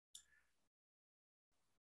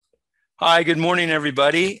Hi, good morning,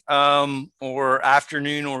 everybody, or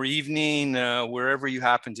afternoon or evening, wherever you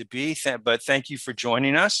happen to be. But thank you for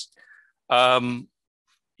joining us.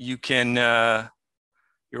 You can,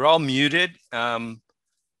 you're all muted.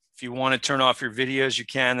 If you want to turn off your videos, you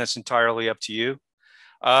can. That's entirely up to you.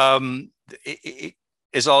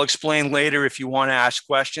 As I'll explain later, if you want to ask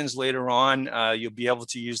questions later on, you'll be able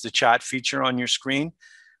to use the chat feature on your screen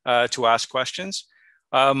to ask questions.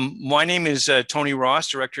 My name is Tony Ross,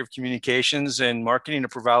 Director of Communications and Marketing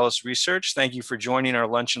at Provalis Research. Thank you for joining our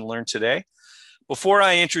Lunch and Learn today. Before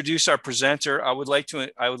I introduce our presenter, I would like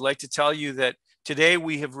to tell you that today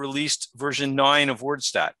we have released version 9 of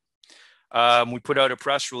WordStat. We put out a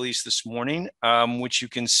press release this morning, which you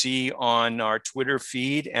can see on our Twitter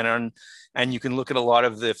feed, and you can look at a lot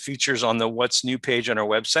of the features on the What's New page on our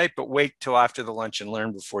website. But wait till after the Lunch and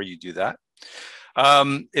Learn before you do that.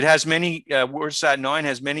 It has many, WordStat 9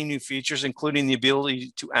 has many new features, including the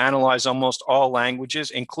ability to analyze almost all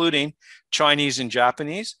languages, including Chinese and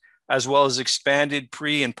Japanese, as well as expanded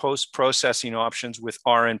pre and post processing options with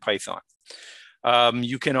R and Python.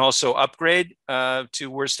 You can also upgrade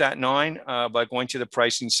to WordStat 9 by going to the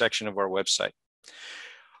pricing section of our website.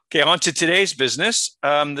 Okay, on to today's business.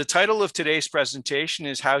 The title of today's presentation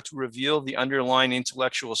is How to Reveal the Underlying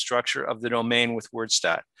Intellectual Structure of the Domain with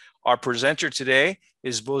WordStat. Our presenter today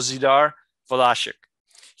is Božidar Vlačić.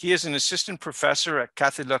 He is an assistant professor at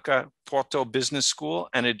Katolika Porto Business School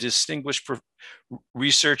and a distinguished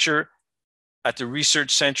researcher at the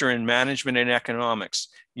Research Center in Management and Economics,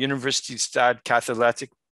 Universidade Católica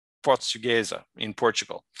Portuguesa in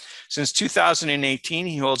Portugal. Since 2018,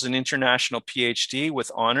 he holds an international PhD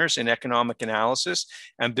with honors in economic analysis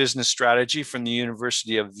and business strategy from the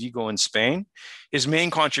University of Vigo in Spain. His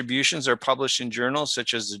main contributions are published in journals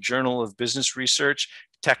such as the Journal of Business Research,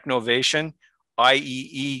 Technovation,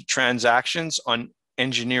 IEE Transactions on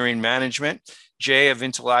Engineering Management, J of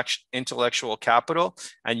Intellectual Capital,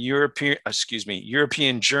 and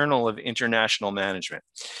European Journal of International Management.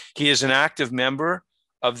 He is an active member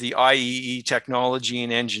of the IEE Technology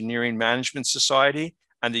and Engineering Management Society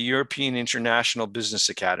and the European International Business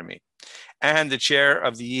Academy, and the chair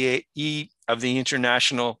of the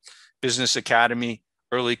International Business Academy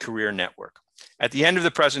Early Career Network. At the end of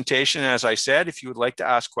the presentation, as I said, if you would like to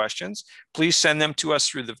ask questions, please send them to us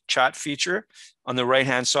through the chat feature on the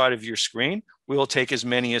right-hand side of your screen. We will take as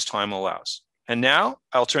many as time allows. And now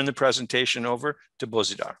I'll turn the presentation over to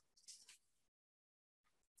Božidar.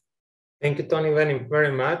 Thank you, Tony,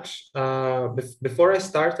 very much. Before I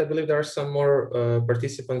start, I believe there are some more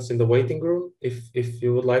participants in the waiting room. If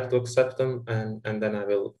you would like to accept them, and then I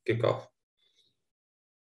will kick off.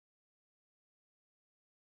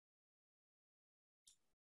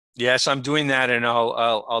 Yes, I'm doing that, and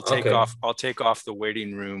I'll take okay. off. I'll take off the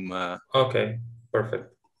waiting room. Okay,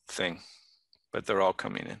 perfect. Thing, but they're all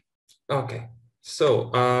coming in. Okay. So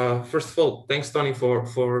first of all, thanks, Tony,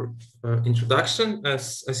 for introduction.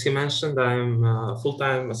 As he mentioned, I'm a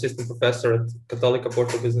full-time assistant professor at Katolika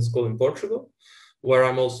Porto Business School in Portugal, where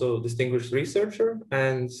I'm also a distinguished researcher.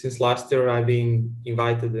 And since last year, I've been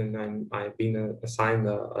invited and I've been assigned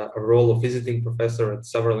a role of visiting professor at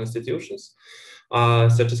several institutions,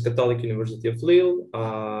 such as Catholic University of Lille,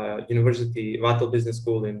 University Vatel Business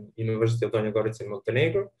School in University of Donja Gorica in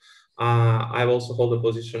Montenegro. I also hold the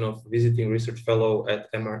position of visiting research fellow at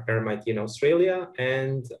MIT in Australia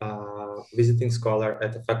and visiting scholar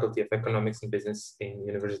at the Faculty of Economics and Business in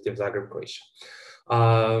University of Zagreb, Croatia.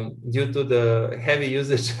 Due to the heavy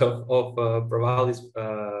usage of Provalis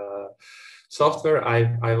software,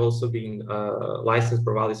 I've also been licensed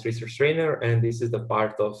Provalis research trainer, and this is the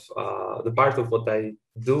part of what I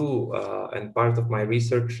do, and part of my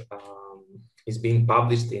research is being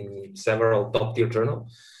published in several top-tier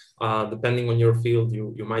journals. Depending on your field,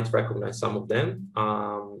 you might recognize some of them,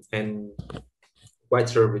 and quite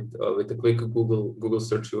sure with a quick Google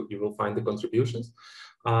search you will find the contributions.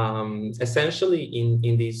 Essentially,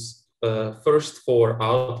 in these first 4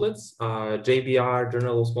 outlets, JBR,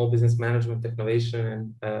 Journal of Small Business Management,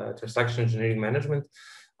 Technovation, and Transaction Engineering Management,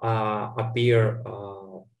 appear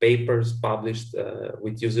papers published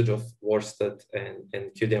with usage of WordStat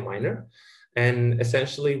and QDA Miner. And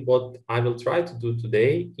essentially what I will try to do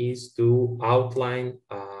today is to outline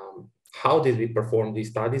how did we perform these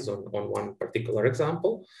studies on one particular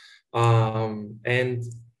example. And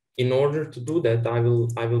in order to do that, I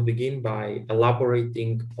will begin by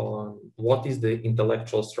elaborating on what is the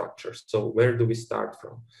intellectual structure. So where do we start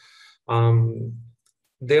from?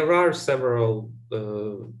 There are several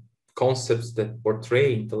concepts that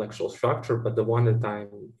portray intellectual structure, but the one that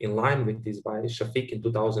I'm in line with is by Shafiq in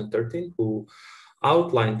 2013, who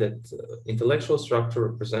outlined that intellectual structure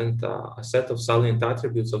represents a set of salient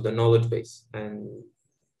attributes of the knowledge base and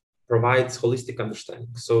provides holistic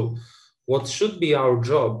understanding. So what should be our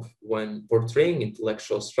job when portraying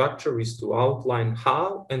intellectual structure is to outline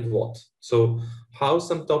how and what. So how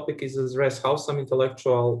some topic is addressed, how some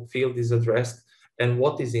intellectual field is addressed, and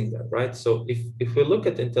what is in there, right? So if we look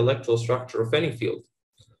at the intellectual structure of any field,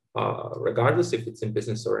 regardless if it's in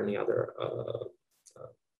business or any other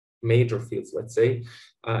major fields, let's say,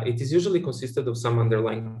 it is usually consisted of some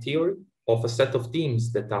underlying theory, of a set of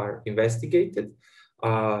themes that are investigated,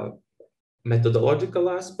 methodological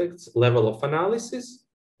aspects, level of analysis,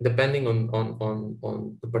 depending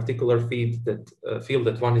on the particular field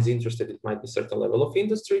that one is interested in. It might be a certain level of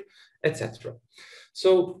industry, etc.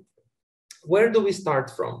 So where do we start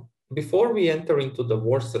from? Before we enter into the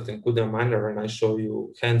WordStat and CUDA manner, and I show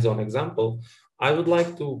you hands-on example, I would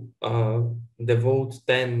like to devote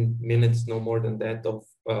 10 minutes, no more than that, of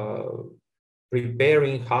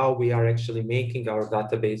preparing how we are actually making our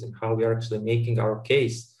database and how we are actually making our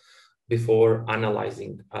case before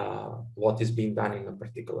analyzing what is being done in a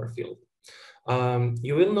particular field.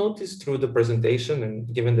 You will notice through the presentation,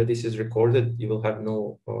 and given that this is recorded, you will have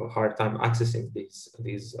no hard time accessing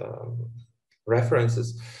these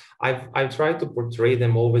references. I've tried to portray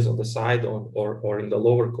them always on the side or in the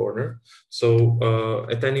lower corner. So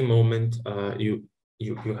at any moment, you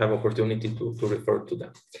have opportunity to refer to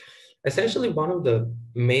them. Essentially, one of the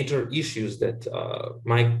major issues that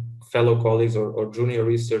my fellow colleagues or junior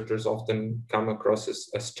researchers often come across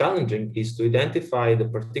as challenging is to identify the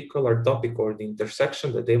particular topic or the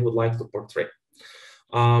intersection that they would like to portray.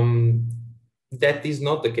 That is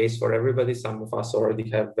not the case for everybody. Some of us already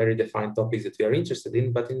have very defined topics that we are interested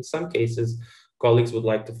in, but in some cases, colleagues would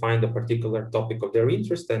like to find a particular topic of their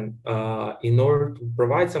interest. And in order to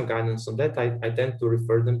provide some guidance on that, I tend to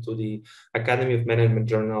refer them to the Academy of Management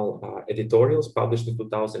Journal editorials published in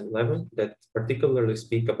 2011 that particularly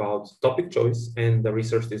speak about topic choice and the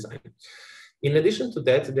research design. In addition to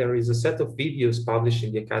that, there is a set of videos published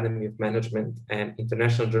in the Academy of Management and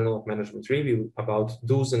International Journal of Management Review about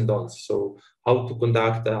do's and don'ts. So how to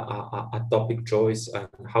conduct a topic choice and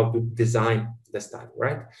how to design the study,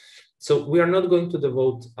 right? So we are not going to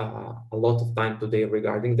devote a lot of time today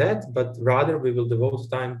regarding that, but rather we will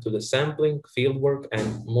devote time to the sampling, fieldwork,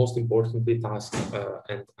 and most importantly, task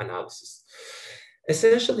and analysis.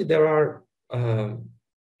 Essentially, there are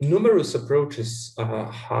numerous approaches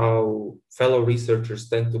how fellow researchers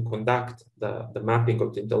tend to conduct the mapping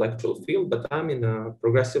of the intellectual field, but I'm in a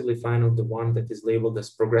progressively fan of the one that is labeled as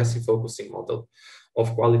progressive focusing model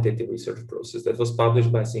of qualitative research process that was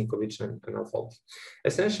published by Sinkovic and Alfolti.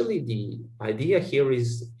 Essentially, the idea here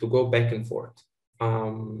is to go back and forth.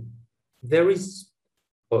 There is,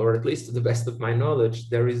 or at least to the best of my knowledge,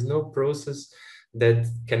 there is no process that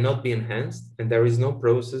cannot be enhanced, and there is no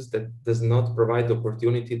process that does not provide the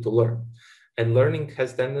opportunity to learn. And learning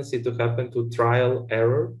has tendency to happen to trial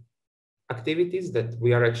error activities that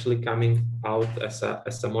we are actually coming out as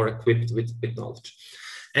a more equipped with knowledge.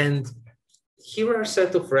 And here are a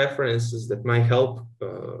set of references that might help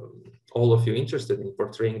all of you interested in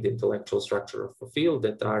portraying the intellectual structure of a field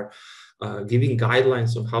that are giving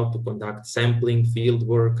guidelines on how to conduct sampling,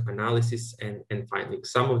 fieldwork, analysis, and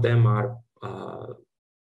findings. Some of them are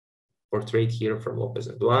portrayed here from Lopez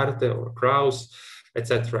and Duarte or Krauss,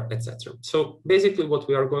 etc., etc. So basically what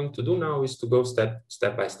we are going to do now is to go step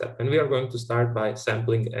by step, and we are going to start by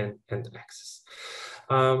sampling and access.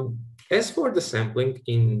 As for the sampling,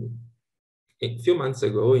 a few months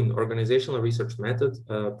ago in Organizational Research Method,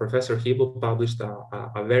 Professor Hebel published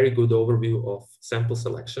a very good overview of sample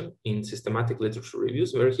selection in Systematic Literature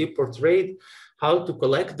Reviews, where he portrayed how to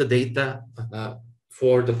collect the data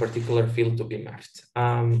for the particular field to be mapped.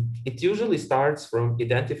 It usually starts from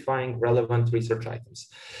identifying relevant research items.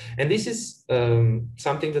 And this is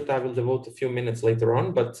something that I will devote a few minutes later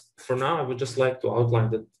on, but for now, I would just like to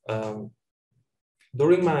outline that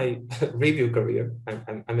during my review career,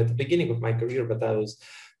 I'm at the beginning of my career, but I was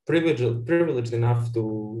privileged enough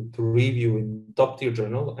to review in top-tier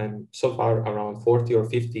journal, and so far around 40 or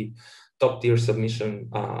 50 top-tier submission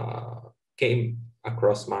came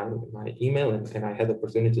across my email, and I had the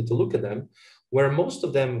opportunity to look at them. Where most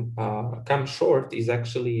of them come short is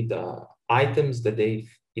actually the items that they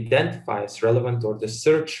identify as relevant, or the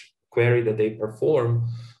search query that they perform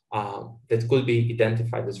that could be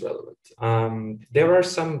identified as relevant. There are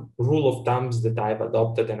some rule of thumbs that I've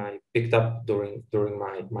adopted and I picked up during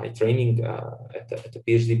my training at the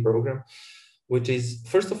PhD program, which is,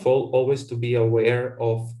 first of all, always to be aware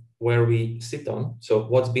of where we sit on, so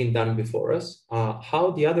what's been done before us,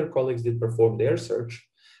 how the other colleagues did perform their search,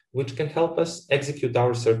 which can help us execute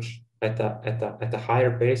our search at a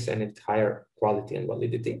higher pace and at higher quality and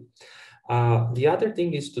validity. The other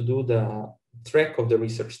thing is to do the track of the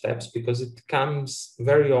research steps, because it becomes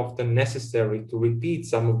very often necessary to repeat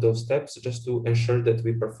some of those steps just to ensure that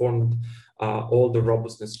we performed all the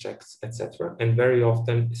robustness checks, etc. And very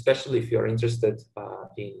often, especially if you're interested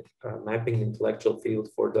in mapping the intellectual field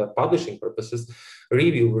for the publishing purposes,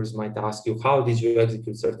 reviewers might ask you, how did you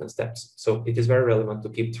execute certain steps? So it is very relevant to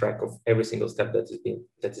keep track of every single step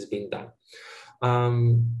that is being done.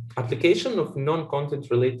 Application of non-content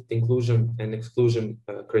related inclusion and exclusion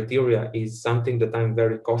criteria is something that I'm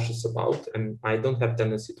very cautious about, and I don't have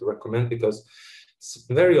tendency to recommend, because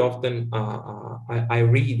very often I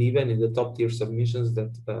read even in the top tier submissions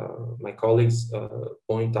that my colleagues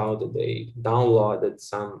point out that they downloaded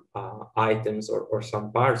some items or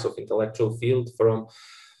some parts of intellectual field from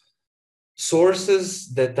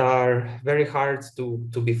sources that are very hard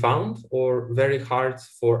to be found or very hard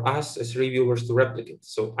for us as reviewers to replicate.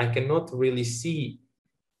 So I cannot really see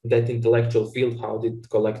that intellectual field, how did it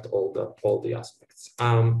collect all the aspects.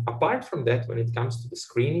 Apart from that, when it comes to the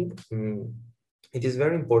screening, it is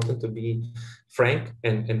very important to be frank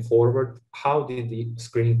and forward. How did the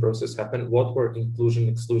screening process happen? What were inclusion,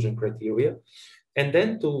 exclusion criteria? And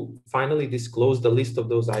then to finally disclose the list of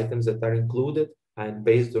those items that are included and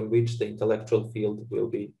based on which the intellectual field will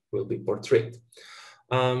be portrayed.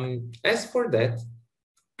 As for that,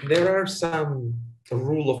 there are some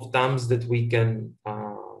rule of thumbs that we can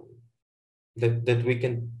that we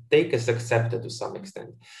can take as accepted to some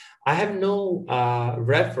extent. I have no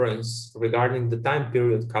reference regarding the time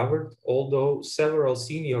period covered, although several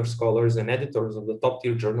senior scholars and editors of the top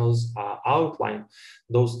tier journals outline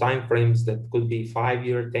those timeframes that could be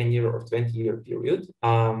 5-year, 10-year, or 20-year period.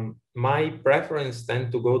 My preference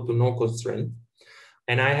tend to go to no constraint.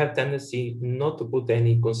 And I have tendency not to put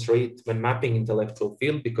any constraint when mapping intellectual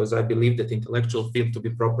field, because I believe that intellectual field to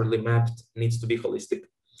be properly mapped needs to be holistic.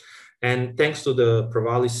 And thanks to the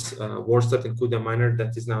Provalis WordStat and CUDA miner,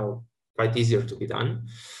 that is now quite easier to be done,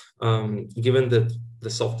 given that the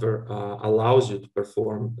software allows you to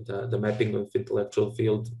perform the mapping of intellectual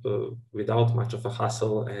field without much of a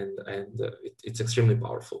hassle, and it's extremely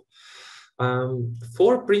powerful.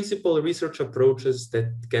 4 principal research approaches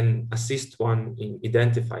that can assist one in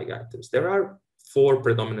identifying items. There are 4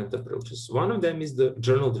 predominant approaches. One of them is the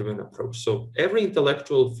journal-driven approach. So every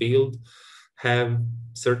intellectual field have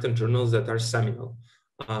certain journals that are seminal.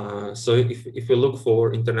 So if we look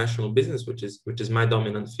for international business, which is my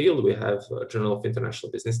dominant field, we have Journal of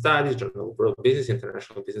International Business Studies, Journal of World Business,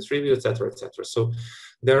 International Business Review, etc., etc. So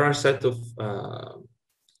there are a set of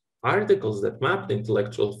articles that map the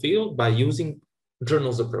intellectual field by using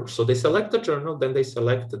journals approach. So they select a journal, then they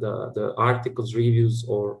select the articles, reviews,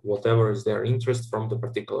 or whatever is their interest from the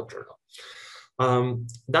particular journal.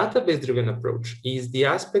 Database-driven approach is the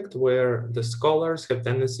aspect where the scholars have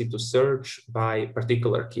tendency to search by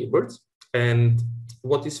particular keywords. And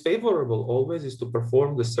what is favorable always is to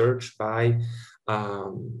perform the search by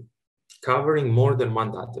covering more than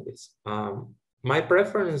one database. My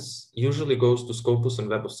preference usually goes to Scopus and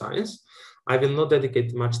Web of Science. I will not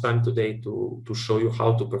dedicate much time today to show you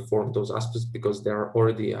how to perform those aspects, because there are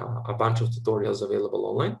already a bunch of tutorials available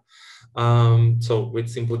online. So with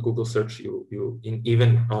simple Google search,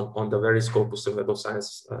 even on the very Scopus and Web of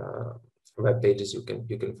Science web pages, you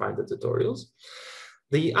can find the tutorials.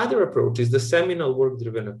 The other approach is the seminal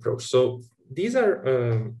work-driven approach. So this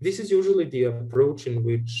is usually the approach in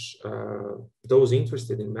which those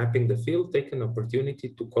interested in mapping the field take an opportunity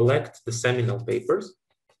to collect the seminal papers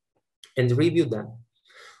and review them.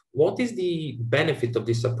 What is the benefit of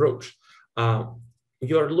this approach?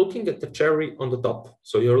 You're looking at the cherry on the top.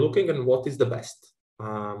 So you're looking at what is the best.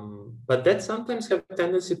 But that sometimes have a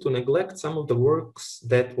tendency to neglect some of the works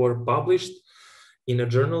that were published in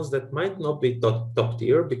journals that might not be top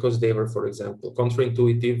tier, because they were, for example,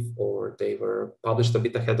 counterintuitive, or they were published a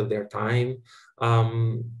bit ahead of their time,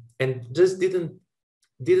 and just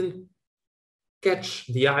didn't catch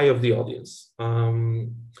the eye of the audience.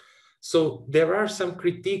 So there are some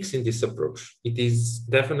critiques in this approach. It is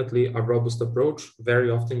definitely a robust approach, very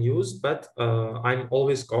often used, but I'm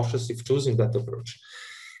always cautious if choosing that approach.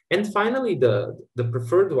 And finally, the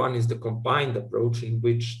preferred one is the combined approach, in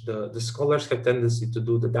which the scholars have tendency to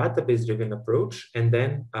do the database-driven approach and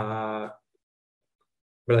then,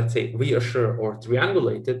 let's say, reassure or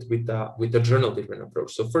triangulate it with the journal-driven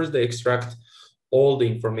approach. So first they extract all the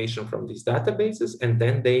information from these databases, and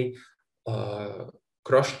then they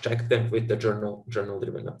cross-check them with the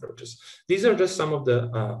journal-driven approaches. These are just some of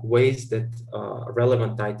the ways that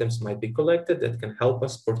relevant items might be collected that can help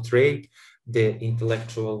us portray the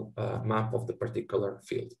intellectual map of the particular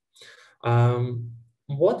field.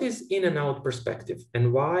 What is in and out perspective,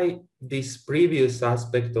 and why this previous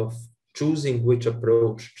aspect of choosing which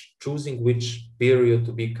approach, choosing which period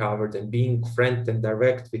to be covered, and being frank and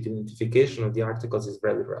direct with identification of the articles is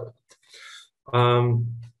very relevant.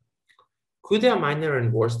 CUDA Miner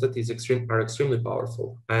and WordStat are extremely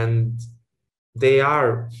powerful, and they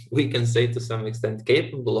are, we can say to some extent,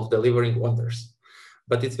 capable of delivering wonders.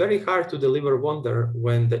 But it's very hard to deliver wonder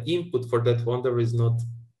when the input for that wonder is not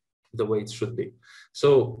the way it should be.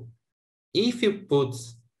 So if you put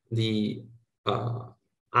the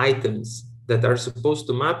items that are supposed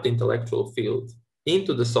to map the intellectual field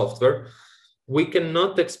into the software, we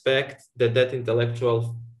cannot expect that that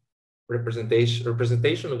intellectual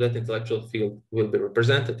representation of that intellectual field will be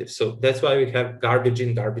representative. So that's why we have garbage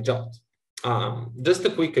in, garbage out. Just a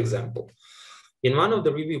quick example. In one of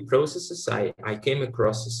the review processes, I came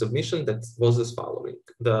across a submission that was as following.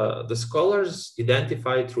 The scholars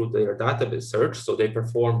identified through their database search, so they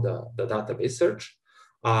performed the database search,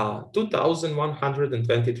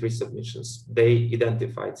 2,123 submissions. They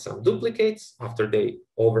identified some duplicates after they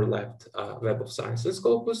overlapped Web of Science and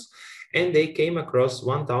Scopus, and they came across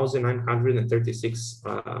 1,936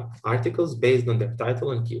 articles based on their title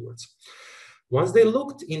and keywords. Once they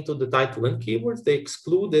looked into the title and keywords, they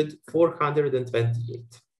excluded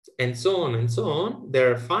 428, and so on and so on.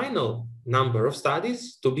 Their final number of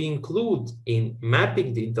studies to be included in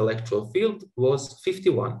mapping the intellectual field was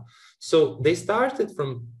 51. So they started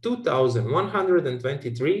from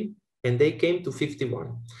 2,123 and they came to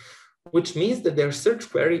 51, which means that their search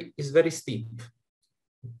query is very steep.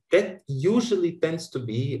 That usually tends to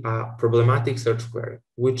be a problematic search query,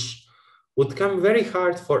 which would come very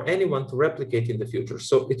hard for anyone to replicate in the future.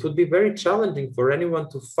 So it would be very challenging for anyone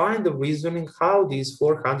to find the reasoning how these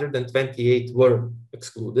 428 were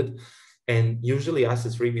excluded. And usually us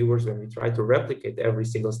as reviewers, when we try to replicate every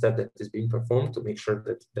single step that is being performed to make sure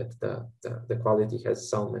that the quality has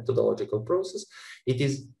sound methodological process, it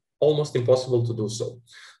is almost impossible to do so.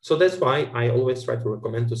 So that's why I always try to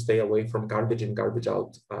recommend to stay away from garbage in, garbage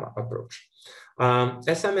out approach.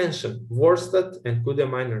 As I mentioned, WordStat and CUDA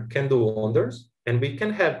Miner can do wonders, and we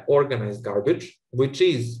can have organized garbage, which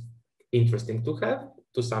is interesting to have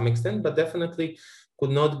to some extent, but definitely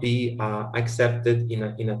could not be accepted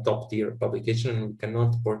in a top tier publication, and we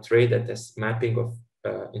cannot portray that as mapping of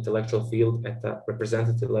intellectual field at a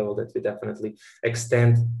representative level that we definitely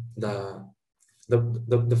extend the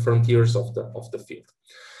frontiers of the field.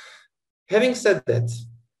 Having said that,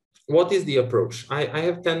 what is the approach? I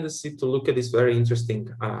have tendency to look at this very interesting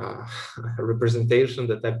representation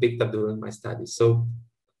that I picked up during my studies. So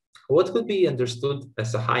what could be understood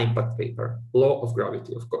as a high impact paper? Law of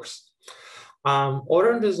gravity, of course.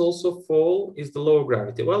 Oranges also fall is the law of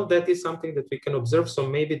gravity. Well, that is something that we can observe. So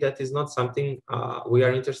maybe that is not something we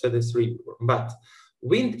are interested in as reviewer, but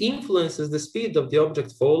wind influences the speed of the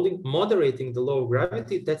object falling, moderating the law of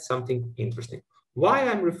gravity. That's something interesting. Why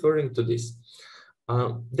I'm referring to this?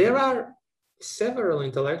 There are several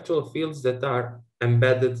intellectual fields that are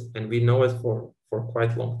embedded, and we know it for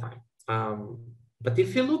quite a long time. But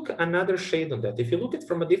if you look another shade on that, if you look at it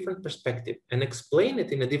from a different perspective and explain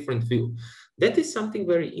it in a different view, that is something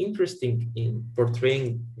very interesting in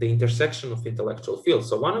portraying the intersection of intellectual fields.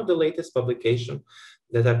 So one of the latest publications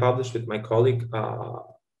that I published with my colleague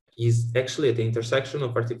is actually at the intersection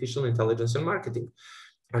of artificial intelligence and marketing.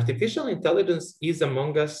 Artificial intelligence is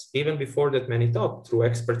among us even before that many thought, through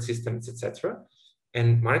expert systems, etc.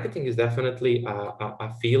 And marketing is definitely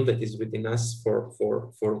a field that is within us for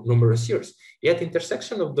numerous years. Yet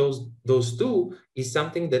intersection of those two is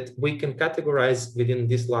something that we can categorize within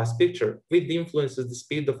this last picture, with the influences, the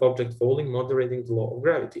speed of object falling, moderating the law of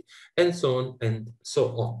gravity, and so on and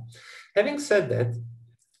so on. Having said that,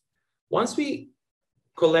 once we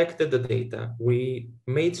collected the data, we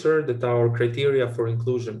made sure that our criteria for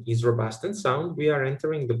inclusion is robust and sound. We are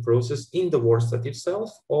entering the process in the WordStat itself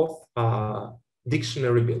of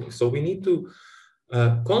dictionary building. So we need to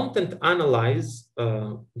content analyze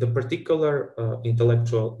the particular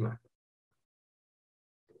intellectual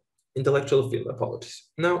field, apologies.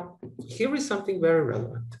 Now, here is something very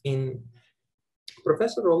relevant. In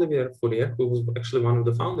Professor Olivier Fourier, who was actually one of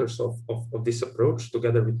the founders of this approach,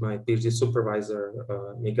 together with my PhD supervisor,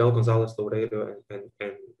 Miguel Gonzalez Loureiro, and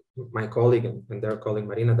my colleague and their colleague,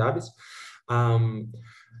 Marina Davis,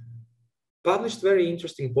 published very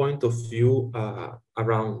interesting point of view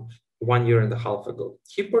around 1.5 years ago.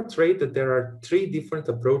 He portrayed that there are 3 different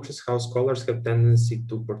approaches how scholars have tendency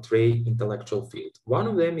to portray intellectual field. One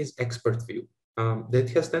of them is expert view, that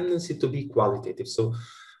has tendency to be qualitative. So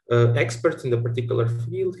Experts in the particular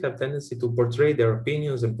field have tendency to portray their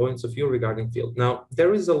opinions and points of view regarding field. Now,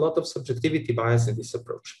 there is a lot of subjectivity bias in this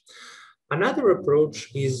approach. Another approach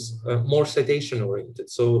is more citation oriented.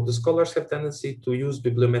 So the scholars have tendency to use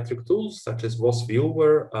bibliometric tools such as WOS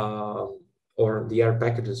Viewer or the R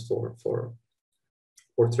packages for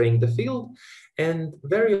portraying the field. And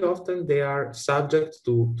very often they are subject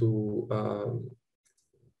to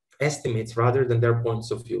estimates rather than their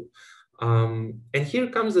points of view. And here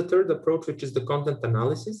comes the third approach, which is the content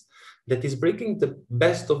analysis that is bringing the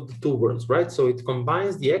best of the two worlds, right? So it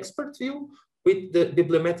combines the expert view with the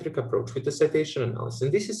bibliometric approach, with the citation analysis.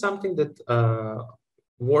 And this is something that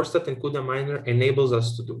WordStat and CUDA Miner enables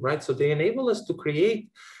us to do, right? So they enable us to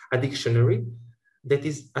create a dictionary that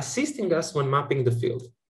is assisting us when mapping the field.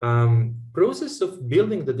 Process of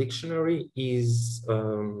building the dictionary is,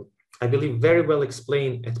 I believe, very well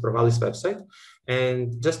explained at Provalis website.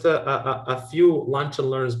 And just a few lunch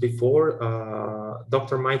and learns before,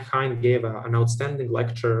 Dr. Mike Hine gave an outstanding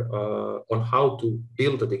lecture on how to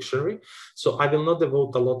build a dictionary. So I will not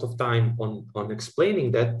devote a lot of time on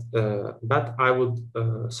explaining that, but I would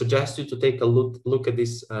suggest you to take a look at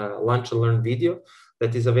this lunch and learn video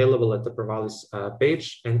that is available at the Provalis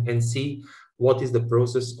page and see what is the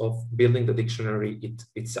process of building the dictionary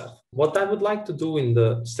itself. What I would like to do in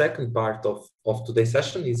the second part of today's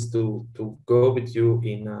session is to go with you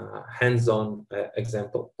in a hands-on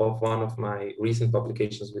example of one of my recent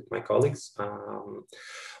publications with my colleagues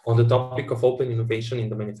on the topic of open innovation in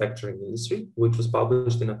the manufacturing industry, which was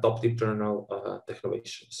published in a top-tip journal,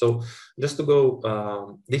 Technovation. So just to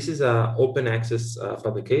go, this is an open access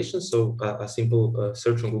publication. So a simple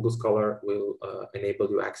search on Google Scholar will enable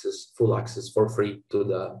you full access for free to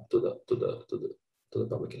the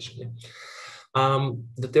publication. Yeah.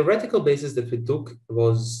 The theoretical basis that we took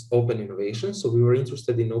was open innovation. So we were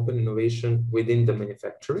interested in open innovation within the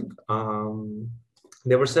manufacturing.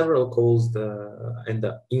 There were several calls and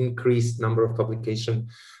the increased number of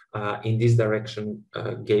publications in this direction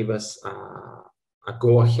gave us a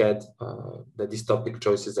go-ahead that this topic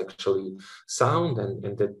choice is actually sound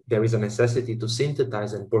and that there is a necessity to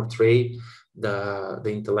synthesize and portray the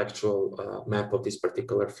intellectual map of this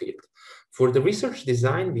particular field. For the research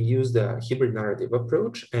design, we used a hybrid narrative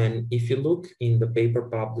approach. And if you look in the paper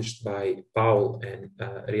published by Paul and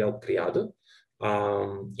Rial Criado,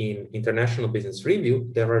 in International Business Review,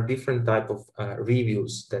 there are different type of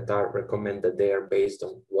reviews that are recommended there based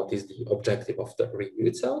on what is the objective of the review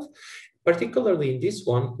itself. Particularly in this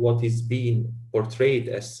one, what is being portrayed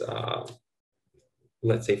as,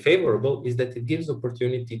 let's say, favorable is that it gives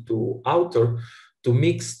opportunity to author to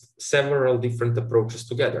mix several different approaches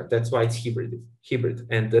together. That's why it's hybrid.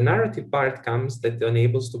 And the narrative part comes that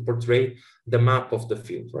enables to portray the map of the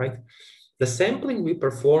field, right? The sampling we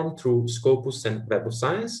performed through Scopus and Web of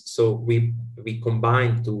Science. So we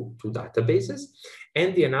combined two databases,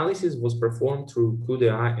 and the analysis was performed through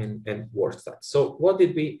CUDA and WordStat. So what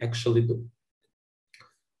did we actually do?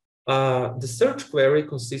 The search query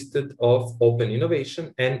consisted of open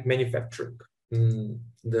innovation and manufacturing.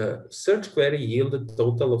 The search query yielded a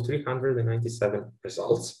total of 397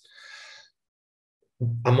 results,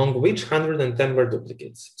 among which 110 were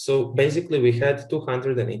duplicates. So basically we had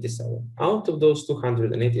 287. Out of those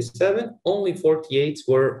 287, only 48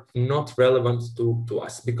 were not relevant to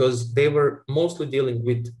us because they were mostly dealing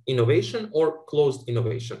with innovation or closed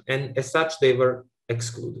innovation. And as such, they were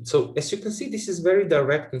excluded. So as you can see, this is very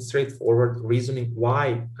direct and straightforward reasoning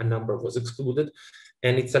why a number was excluded.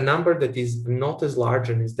 And it's a number that is not as large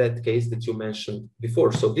in that case that you mentioned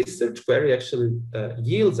before. So this search query actually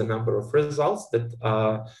yields a number of results that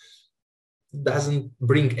doesn't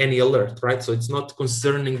bring any alert, right? So it's not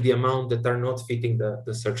concerning the amount that are not fitting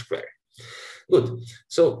the search query. Good.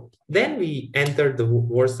 So then we entered the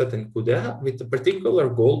WordStat and CUDA with a particular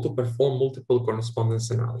goal to perform multiple correspondence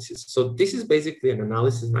analysis. So this is basically an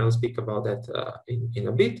analysis, and I'll speak about that in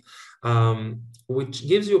a bit, which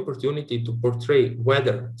gives you opportunity to portray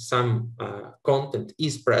whether some content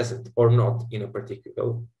is present or not in a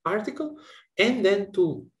particular article, and then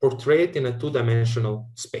to portray it in a two-dimensional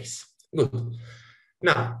space. Good.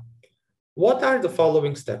 Now, what are the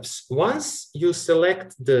following steps? Once you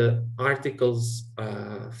select the articles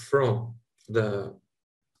from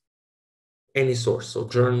any source, so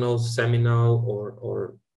journals, seminal,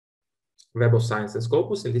 or Web of Science and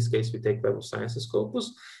Scopus, in this case, we take Web of Science and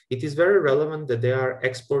Scopus, it is very relevant that they are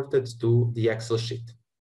exported to the Excel sheet.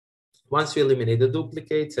 Once you eliminate the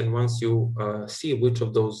duplicates and once you see which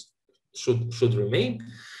of those should remain,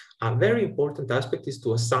 a very important aspect is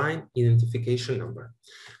to assign identification number.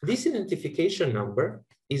 This identification number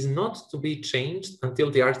is not to be changed until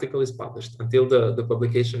the article is published, until the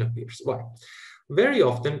publication appears. Why? Very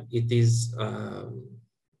often it is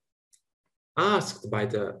asked by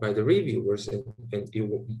the reviewers, and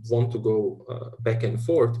you want to go back and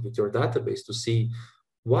forth with your database to see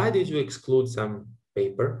why did you exclude some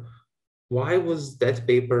paper? Why was that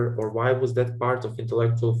paper or why was that part of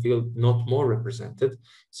intellectual field not more represented?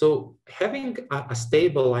 So having a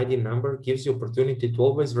stable ID number gives you opportunity to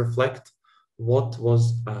always reflect what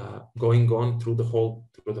was going on through the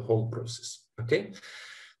whole process. Okay.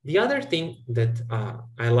 The other thing that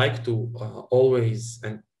I like to always,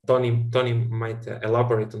 and Tony might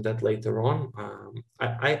elaborate on that later on.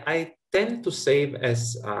 I tend to save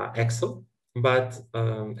as Excel, but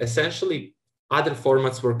essentially other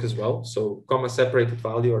formats work as well. So comma separated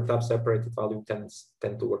value or tab separated value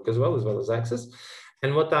tend to work as well as Access.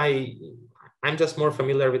 And what I'm just more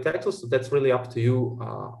familiar with Excel, so that's really up to you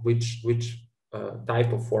which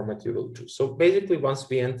type of format you will choose. So basically, once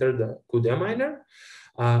we enter the CUDA miner,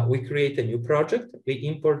 we create a new project, we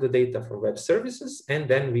import the data from web services, and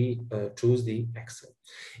then we choose the Excel.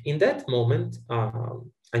 In that moment,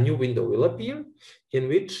 a new window will appear in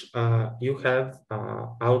which you have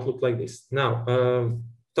Outlook like this. Now,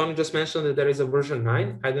 Tony just mentioned that there is a version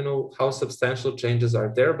 9. I don't know how substantial changes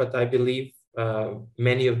are there, but I believe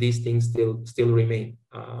many of these things still remain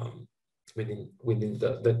within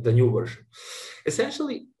the new version.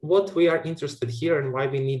 Essentially, what we are interested here and why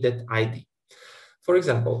we need that ID. For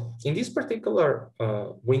example, in this particular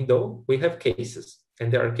window, we have cases,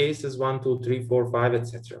 and there are cases 1, 2, 3, 4, 5,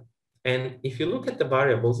 etc. And if you look at the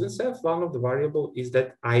variables itself, one of the variable is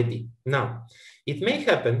that ID. Now, it may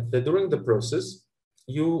happen that during the process,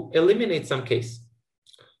 you eliminate some case,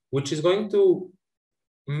 which is going to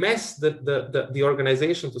mess the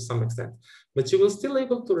organization to some extent, but you will still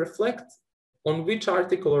able to reflect on which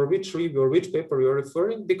article or which review or which paper you're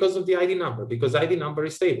referring because of the ID number, because ID number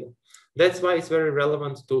is stable. That's why it's very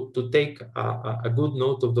relevant to take a good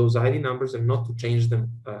note of those ID numbers and not to change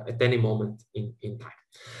them at any moment in time.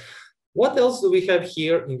 What else do we have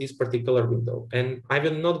here in this particular window? And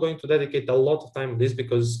I'm not going to dedicate a lot of time on this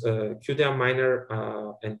because QDA Miner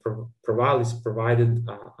and Proval provided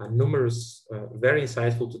numerous very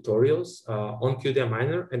insightful tutorials on QDA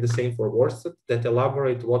Miner, and the same for WordStat that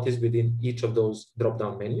elaborate what is within each of those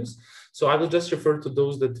drop-down menus. So I will just refer to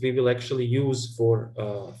those that we will actually use for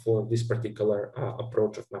this particular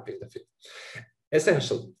approach of mapping the field.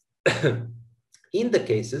 Essentially, in the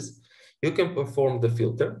cases, you can perform the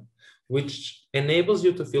filter, which enables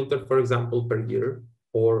you to filter, for example, per year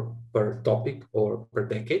or per topic or per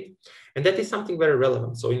decade. And that is something very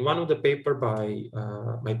relevant. So in one of the paper by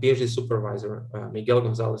my PhD supervisor, Miguel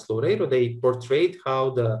Gonzalez Loureiro, they portrayed how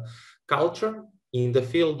the culture in the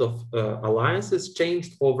field of alliances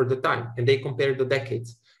changed over the time, and they compared the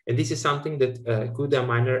decades. And this is something that CUDA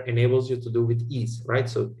Miner enables you to do with ease, right?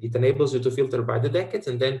 So it enables you to filter by the decades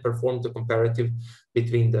and then perform the comparative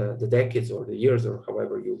between the decades or the years or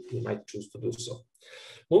however you might choose to do so.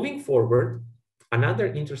 Moving forward, another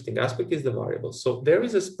interesting aspect is the variables. So there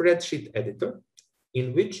is a spreadsheet editor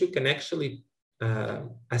in which you can actually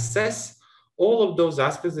assess all of those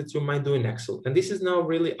aspects that you might do in Excel. And this is now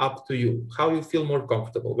really up to you, how you feel more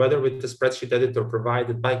comfortable, whether with the spreadsheet editor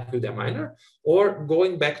provided by CUDA Miner or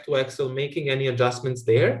going back to Excel, making any adjustments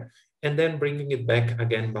there, and then bringing it back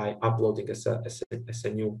again by uploading as a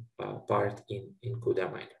new part in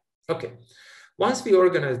CUDA Miner. Okay, once we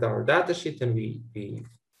organized our datasheet and we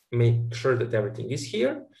make sure that everything is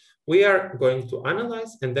here, we are going to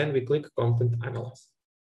analyze, and then we click Content Analyze.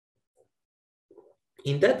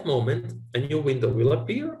 In that moment, a new window will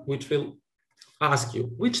appear, which will ask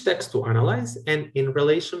you which text to analyze and in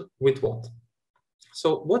relation with what.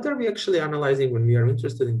 So what are we actually analyzing when we are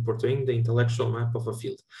interested in portraying the intellectual map of a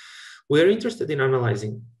field? We are interested in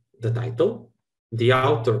analyzing the title, the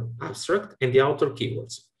author abstract, and the author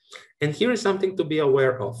keywords. And here is something to be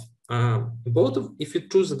aware of. If you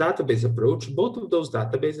choose a database approach, both of those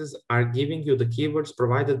databases are giving you the keywords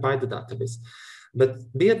provided by the database. But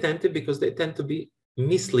be attentive because they tend to be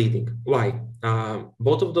misleading. Why?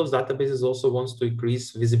 Both of those databases also wants to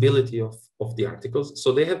increase visibility of the articles.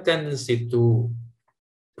 So they have tendency to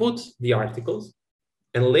put the articles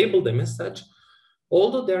and label them as such,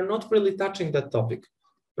 although they're not really touching that topic.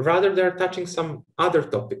 Rather, they're touching some other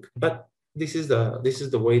topic. But this is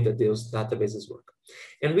the way that those databases work.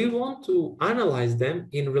 And we want to analyze them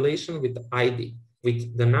in relation with the ID,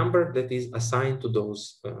 with the number that is assigned to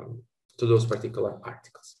those particular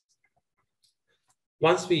articles.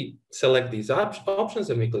 Once we select these options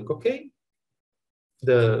and we click OK,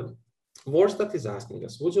 the WordStat is asking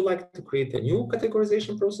us, would you like to create a new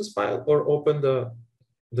categorization process file or open the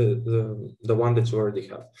one that you already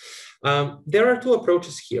have? There are two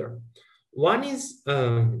approaches here. One is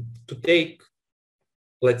to take,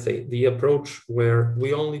 let's say, the approach where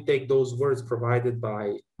we only take those words provided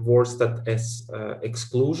by WordStat as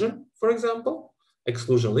exclusion, for example,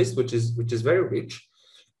 exclusion list, which is very rich,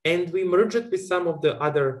 and we merge it with some of the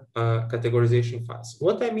other categorization files.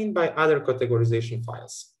 What I mean by other categorization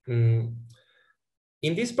files?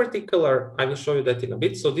 In this particular, I will show you that in a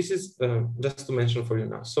bit. So this is just to mention for you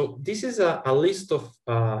now. So this is a list of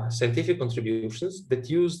scientific contributions that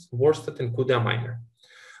used WordStat and CUDA Miner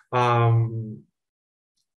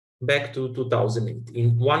back to 2008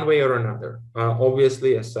 in one way or another.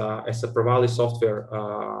 Obviously, as a Pravali software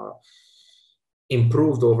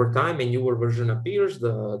improved over time, a newer version appears,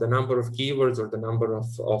 the number of keywords or the number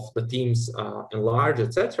of the themes enlarge,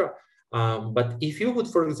 etc. But if you would,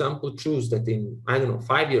 for example, choose that in, I don't know,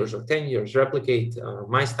 5 years or 10 years, replicate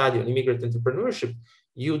my study on immigrant entrepreneurship,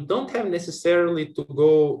 you don't have necessarily to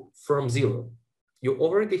go from zero. You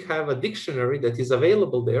already have a dictionary that is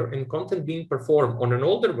available there and content being performed on an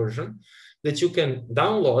older version that you can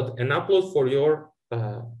download and upload for your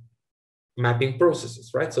mapping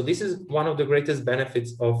processes, right? So this is one of the greatest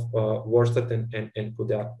benefits of WordStat and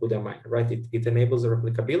CUDA Miner, right? It enables the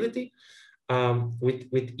replicability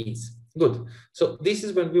with ease. Good. So this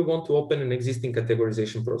is when we want to open an existing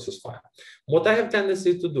categorization process file. What I have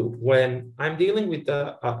tendency to do when I'm dealing with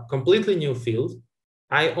a completely new field,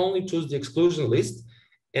 I only choose the exclusion list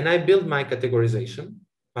and I build my categorization.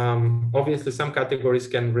 Obviously, some categories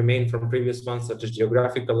can remain from previous ones, such as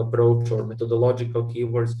geographical approach or methodological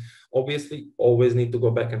keywords. Obviously, always need to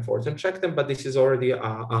go back and forth and check them, but this is already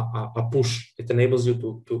a push. It enables you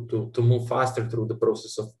to move faster through the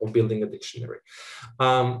process of building a dictionary.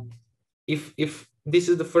 If this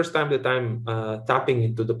is the first time that I'm tapping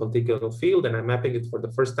into the particular field and I'm mapping it for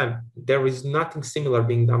the first time, there is nothing similar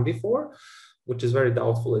being done before, which is very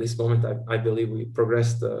doubtful at this moment. I believe we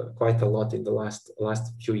progressed quite a lot in the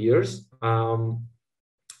last few years.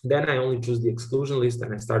 Then I only choose the exclusion list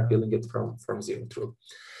and I start building it from zero through.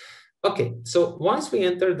 Okay, so once we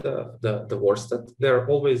enter the WordStat, there are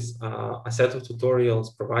always a set of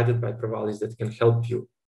tutorials provided by Pravalis that can help you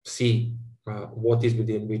see what is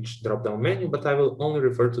within which drop-down menu, but I will only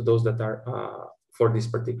refer to those that are for this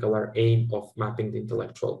particular aim of mapping the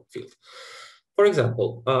intellectual field. For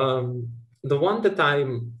example, the one that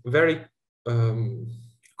I'm very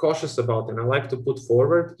cautious about and I like to put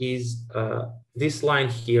forward is this line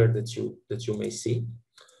here that you may see,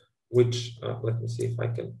 which let me see if I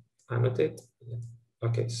can annotate.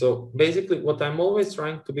 Okay, so basically what I'm always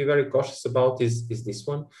trying to be very cautious about is this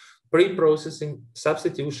one: pre-processing,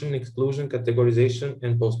 substitution, exclusion, categorization,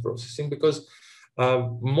 and post-processing, because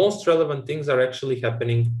most relevant things are actually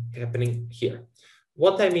happening here.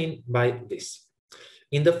 What I mean by this: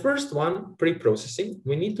 in the first one, pre-processing,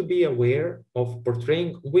 we need to be aware of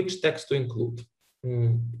portraying which text to include.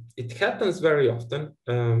 It happens very often.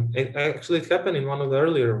 Actually, it happened in one of the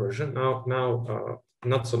earlier versions. Now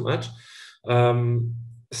not so much.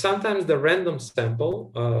 Sometimes the random sample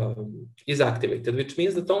is activated, which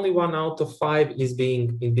means that only 1 out of 5 is being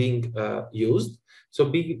used. So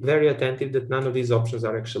be very attentive that none of these options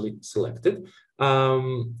are actually selected.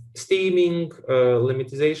 Steaming,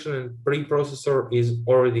 limitization, and pre-processor is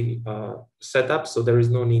already set up, so there is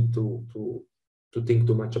no need to think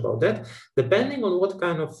too much about that. Depending on what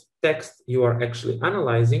kind of text you are actually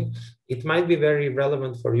analyzing, it might be very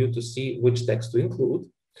relevant for you to see which text to include.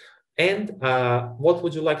 And what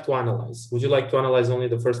would you like to analyze? Would you like to analyze only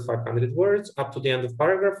the first 500 words up to the end of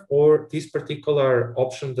paragraph, or this particular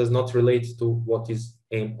option does not relate to what is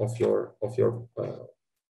aim of your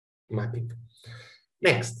mapping?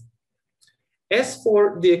 Next, as for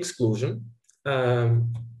the exclusion,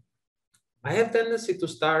 I have tendency to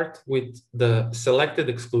start with the selected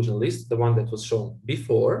exclusion list, the one that was shown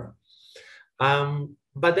before.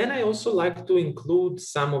 But then I also like to include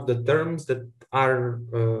some of the terms that are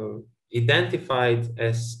identified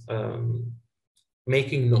as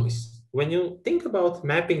making noise. When you think about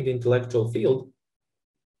mapping the intellectual field,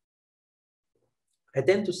 I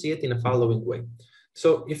tend to see it in a following way.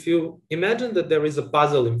 So if you imagine that there is a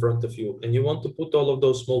puzzle in front of you and you want to put all of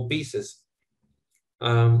those small pieces,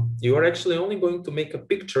 you are actually only going to make a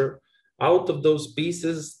picture out of those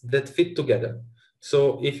pieces that fit together.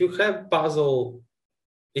 So if you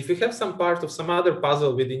have some part of some other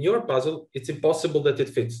puzzle within your puzzle, it's impossible that it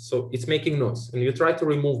fits. So it's making noise and you try to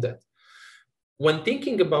remove that. When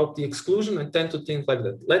thinking about the exclusion, I tend to think like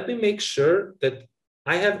that. Let me make sure that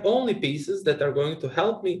I have only pieces that are going to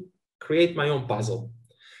help me create my own puzzle.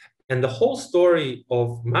 And the whole story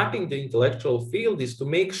of mapping the intellectual field is to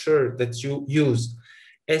make sure that you use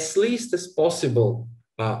as least as possible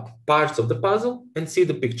parts of the puzzle and see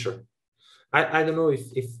the picture. I don't know if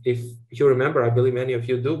you remember, I believe many of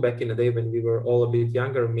you do, back in the day when we were all a bit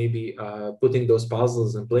younger, maybe putting those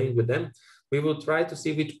puzzles and playing with them, we would try to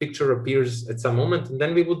see which picture appears at some moment, and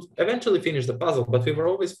then we would eventually finish the puzzle, but we were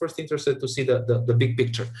always first interested to see the big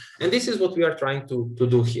picture. And this is what we are trying to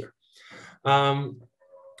do here.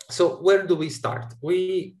 So where do we start?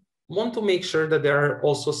 We want to make sure that there are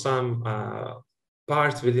also some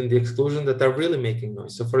parts within the exclusion that are really making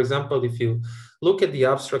noise. So for example, if you look at the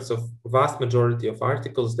abstracts of vast majority of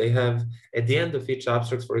articles, they have at the end of each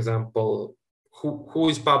abstract, for example, who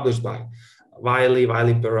is published by,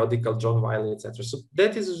 Wiley Periodical, John Wiley, etc. So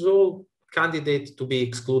that is all candidate to be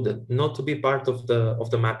excluded, not to be part of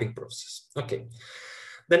the mapping process. Okay.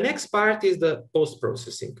 The next part is the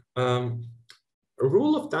post-processing.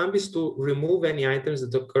 Rule of thumb is to remove any items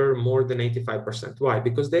that occur more than 85%. Why?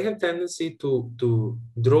 Because they have tendency to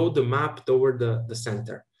draw the map toward the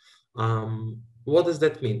center. What does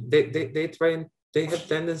that mean? They have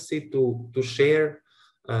tendency to share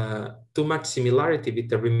too much similarity with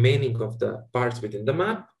the remaining of the parts within the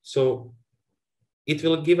map. So it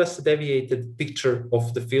will give us a deviated picture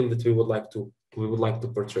of the field that we would like to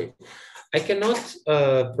portray. I cannot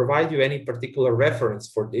provide you any particular reference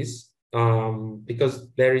for this,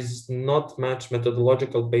 because there is not much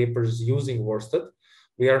methodological papers using WordStat.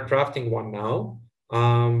 We are crafting one now,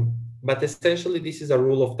 but essentially this is a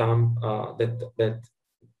rule of thumb that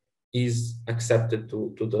is accepted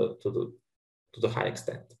to the high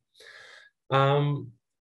extent.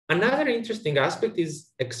 Another interesting aspect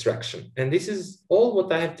is extraction, and this is all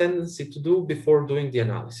what I have tendency to do before doing the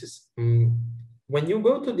analysis. When you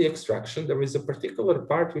go to the extraction, there is a particular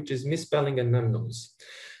part which is misspelling and unknowns.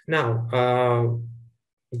 Now,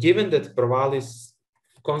 given that Provalis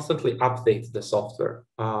constantly updates the software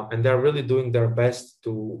and they're really doing their best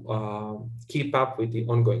to keep up with the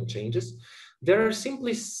ongoing changes, there are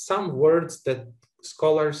simply some words that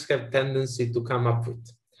scholars have tendency to come up with.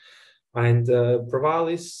 And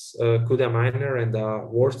Provalis, CUDA Minor, and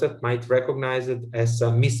WordStat might recognize it as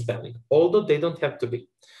a misspelling, although they don't have to be.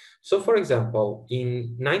 So, for example,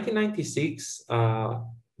 in 1996,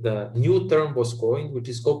 the new term was coined, which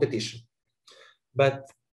is competition. But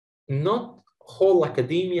not whole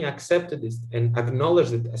academia accepted it and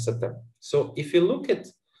acknowledged it as a term. So if you look at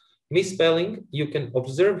misspelling, you can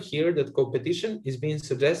observe here that competition is being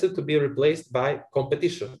suggested to be replaced by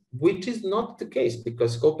competition, which is not the case,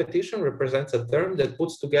 because competition represents a term that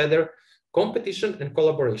puts together competition and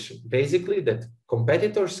collaboration. Basically, that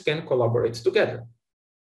competitors can collaborate together.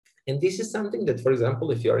 And this is something that, for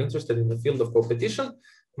example, if you are interested in the field of competition,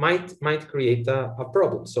 might create a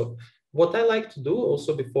problem. So what I like to do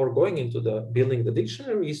also before going into building the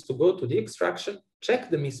dictionary is to go to the extraction, check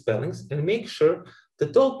the misspellings, and make sure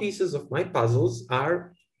that all pieces of my puzzles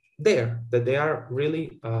are there, that they are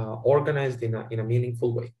really organized in a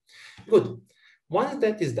meaningful way. Good. Once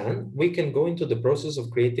that is done, we can go into the process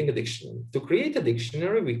of creating a dictionary. To create a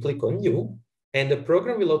dictionary, we click on New, and the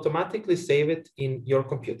program will automatically save it in your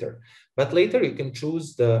computer. But later you can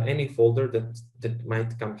choose any folder that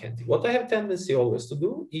might come handy. What I have tendency always to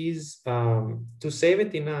do is to save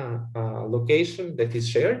it in a location that is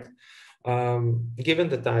shared. Given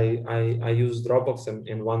that I use Dropbox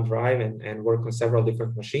and OneDrive and work on several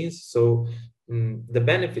different machines. So the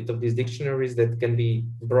benefit of these dictionaries that can be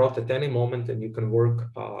brought at any moment, and you can work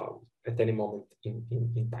at any moment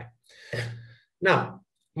in time. Now,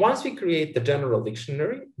 once we create the general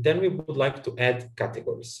dictionary, then we would like to add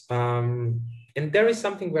categories. And there is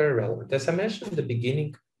something very relevant. As I mentioned at the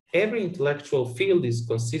beginning, every intellectual field is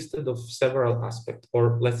consisted of several aspects,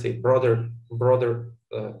 or let's say broader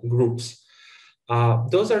groups.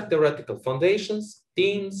 Those are theoretical foundations,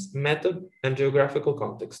 themes, method, and geographical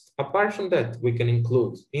context. Apart from that, we can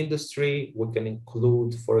include industry, we can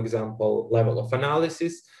include, for example, level of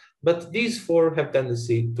analysis, but these four have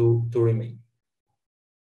tendency to remain.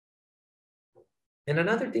 And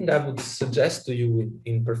another thing I would suggest to you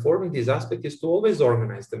in performing this aspect is to always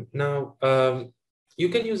organize them. Now, you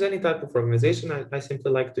can use any type of organization. I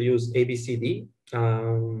simply like to use ABCD.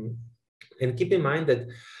 And keep in mind that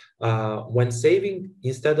when saving,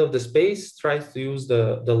 instead of the space, try to use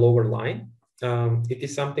the lower line. It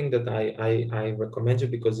is something that I recommend you,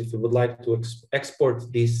 because if you would like to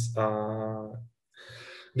export this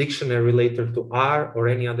dictionary later to R or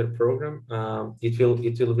any other program, it will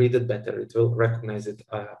read it better. It will recognize it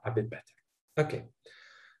a bit better. Okay.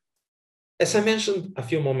 As I mentioned a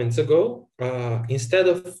few moments ago, instead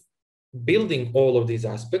of building all of these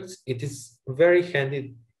aspects, it is very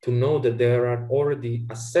handy to know that there are already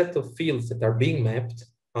a set of fields that are being mapped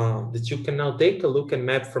that you can now take a look and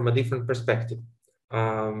map from a different perspective.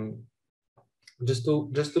 Just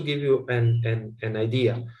to give you an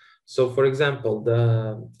idea. So for example,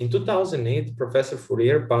 in 2008, Professor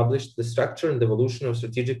Fourier published The Structure and Evolution of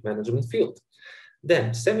Strategic Management field.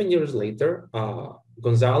 Then 7 years later,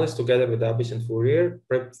 Gonzalez, together with Abish and Fourier,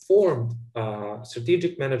 performed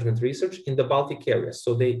strategic management research in the Baltic area.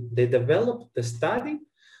 So they developed the study,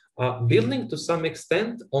 building to some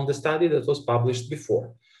extent on the study that was published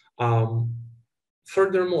before.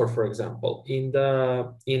 Furthermore, for example, in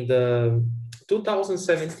the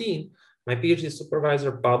 2017, my PhD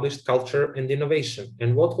supervisor published Culture and Innovation.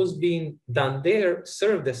 And what was being done there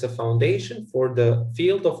served as a foundation for the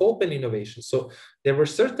field of open innovation. So there were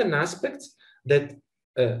certain aspects that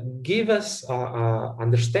give us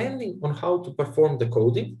understanding on how to perform the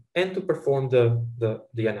coding and to perform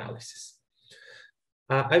the analysis.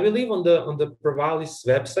 I believe on the Provalis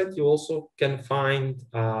website, you also can find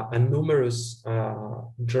numerous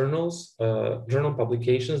journal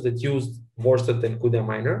publications that use WordStat and CUDA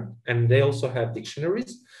Minor, and they also have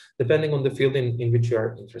dictionaries, depending on the field in which you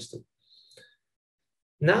are interested.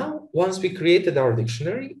 Now, once we created our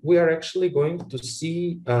dictionary, we are actually going to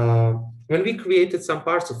see, when we created some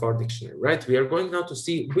parts of our dictionary, right? We are going now to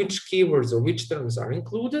see which keywords or which terms are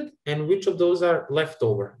included and which of those are left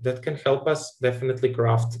over. That can help us definitely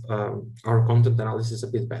craft our content analysis a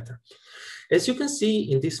bit better. As you can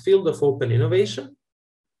see in this field of open innovation,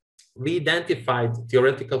 we identified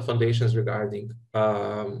theoretical foundations regarding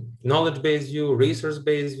knowledge-based view,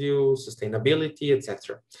 resource-based view, sustainability,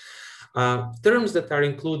 etc. Terms that are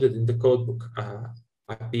included in the codebook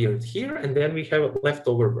appeared here, and then we have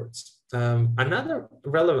leftover words. Another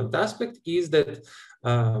relevant aspect is that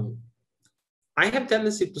I have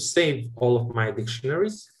tendency to save all of my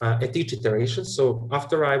dictionaries at each iteration. So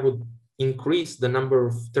after I would increase the number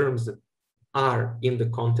of terms that are in the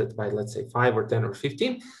content by, let's say, 5 or 10 or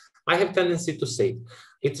 15, I have tendency to save.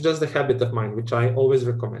 It's just a habit of mine, which I always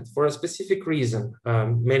recommend for a specific reason.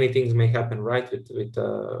 Many things may happen, right, with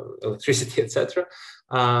electricity, etc.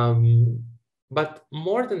 But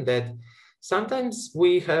more than that, sometimes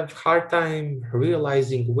we have hard time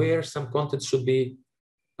realizing where some content should be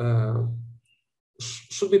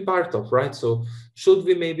part of, right? So should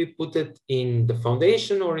we maybe put it in the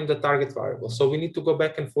foundation or in the target variable? So we need to go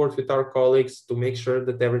back and forth with our colleagues to make sure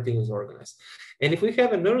that everything is organized. And if we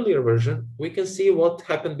have an earlier version, we can see what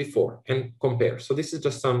happened before and compare. So this is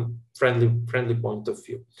just some friendly point of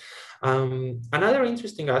view. Another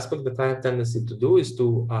interesting aspect that I have tendency to do is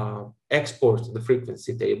to export the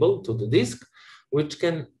frequency table to the disk, which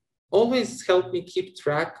can always help me keep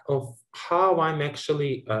track of how I'm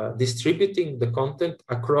actually distributing the content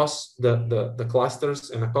across the clusters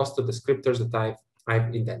and across the descriptors that I've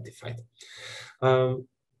identified.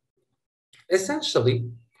 Essentially,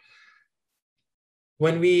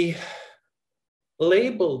 when we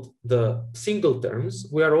labeled the single terms,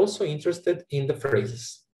 we are also interested in the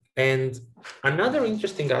phrases. And another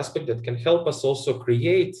interesting aspect that can help us also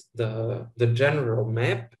create the general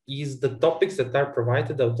map is the topics that are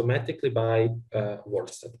provided automatically by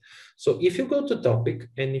WordStat. So if you go to topic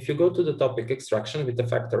and if you go to the topic extraction with the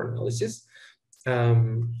factor analysis,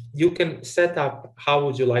 you can set up how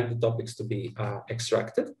would you like the topics to be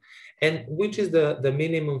extracted and which is the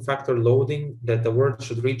minimum factor loading that the word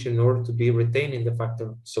should reach in order to be retained in the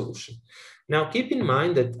factor solution. Now, keep in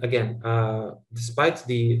mind that, again, despite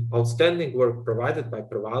the outstanding work provided by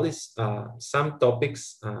Provalis, some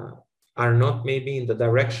topics are not maybe in the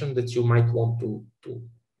direction that you might want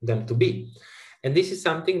them to be. And this is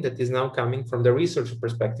something that is now coming from the research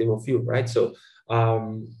perspective of you, right? So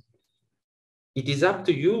it is up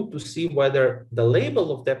to you to see whether the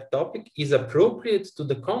label of that topic is appropriate to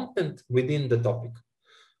the content within the topic.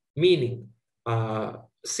 Meaning,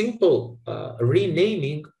 simple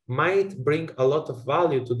renaming might bring a lot of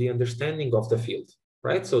value to the understanding of the field,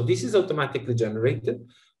 right? So this is automatically generated.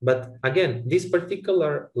 But again, this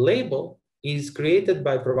particular label is created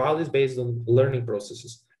by Provalis based on learning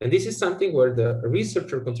processes. And this is something where the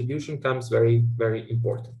researcher contribution comes very, very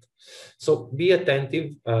important. So be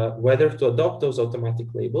attentive whether to adopt those automatic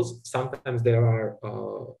labels. Sometimes they are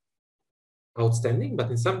outstanding,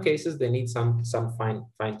 but in some cases they need some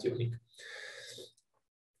fine tuning.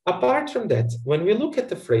 Apart from that, when we look at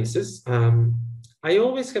the phrases, I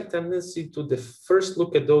always have tendency to first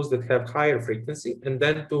look at those that have higher frequency and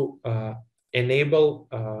then to enable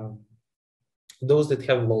those that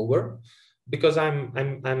have lower. Because I'm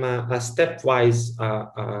a stepwise,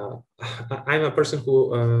 I'm a person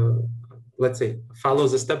who let's say,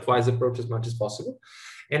 follows a stepwise approach as much as possible.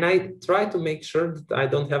 And I try to make sure that I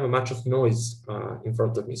don't have a much of noise in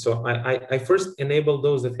front of me. So I first enable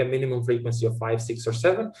those that have minimum frequency of 5, 6, or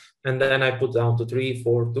 7, and then I put down to 3,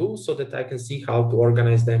 4, 2, so that I can see how to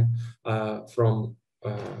organize them from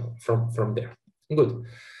there. Good.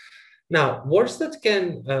 Now, WordStat can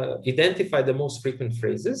identify the most frequent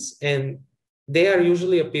phrases, and they are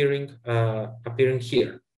usually appearing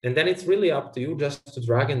here. And then it's really up to you just to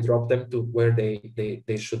drag and drop them to where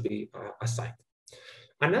they should be assigned.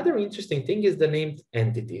 Another interesting thing is the named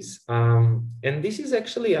entities. And this is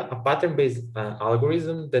actually a pattern-based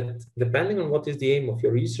algorithm that, depending on what is the aim of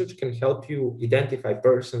your research, can help you identify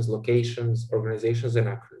persons, locations, organizations, and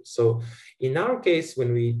acronyms. So in our case,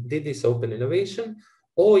 when we did this open innovation,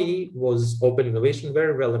 OE was open innovation,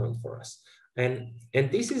 very relevant for us. And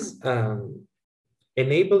this is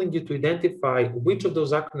enabling you to identify which of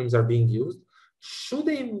those acronyms are being used. Should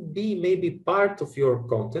they be maybe part of your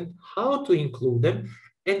content? How to include them?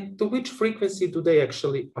 And to which frequency do they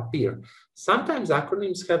actually appear? Sometimes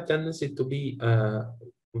acronyms have tendency to be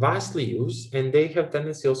vastly used, and they have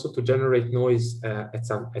tendency also to generate noise at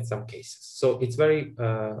some cases. So it's very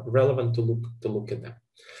relevant to look at them.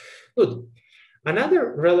 Good.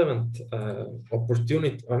 Another relevant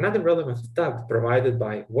opportunity, another relevant tab provided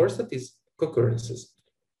by WordStat is concurrences.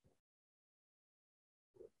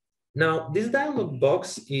 Now, this dialog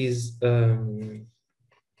box is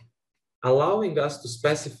allowing us to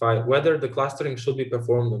specify whether the clustering should be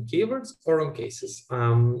performed on keywords or on cases.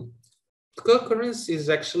 Concurrence is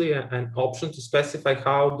actually an option to specify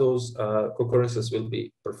how those concurrences will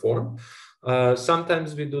be performed.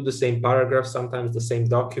 Sometimes we do the same paragraph, sometimes the same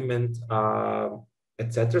document,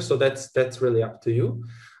 etc. So that's really up to you.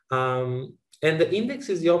 And the index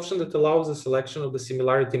is the option that allows the selection of the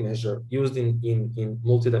similarity measure used in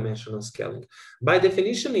multidimensional scaling. By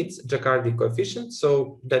definition, it's Jaccard coefficient,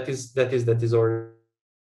 so that is already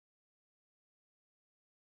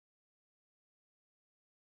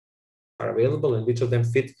are available, and which of them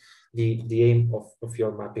fit the aim of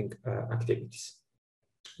your mapping activities.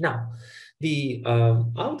 Now, the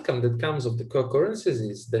outcome that comes of the concurrences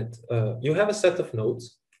is that you have a set of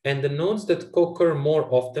nodes, and the nodes that concur more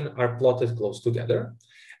often are plotted close together.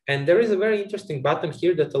 And there is a very interesting button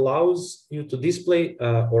here that allows you to display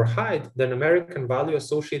or hide the numerical value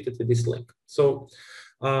associated with this link. So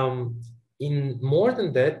in more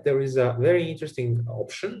than that, there is a very interesting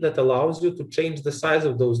option that allows you to change the size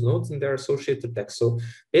of those nodes and their associated text. So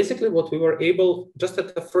basically what we were able, just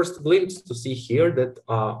at the first glimpse, to see here that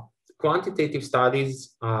quantitative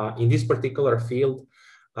studies in this particular field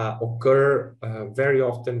occur very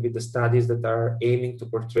often with the studies that are aiming to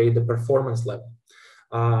portray the performance level.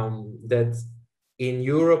 That in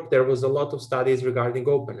Europe, there was a lot of studies regarding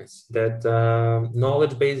openness, that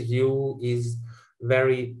knowledge-based view is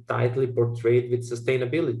very tightly portrayed with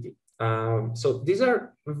sustainability. So these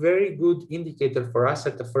are very good indicators for us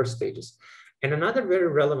at the first stages. And another very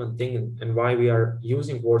relevant thing, and why we are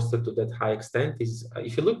using WordStat to that high extent, is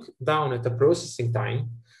if you look down at the processing time,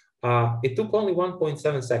 it took only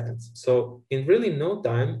 1.7 seconds. So in really no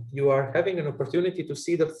time, you are having an opportunity to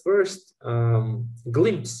see the first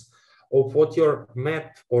glimpse of what your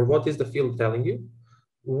map or what is the field telling you,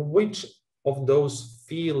 which of those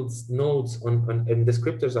fields, nodes, and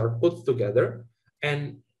descriptors are put together,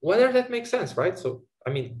 and whether that makes sense, right? So, I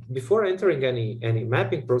mean, before entering any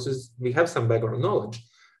mapping process, we have some background knowledge.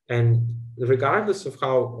 And regardless of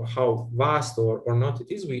how vast or not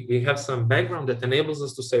it is, we have some background that enables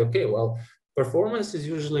us to say, okay, well, performance is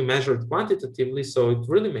usually measured quantitatively, so it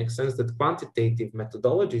really makes sense that quantitative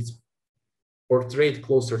methodologies portrayed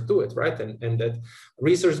closer to it, right? And that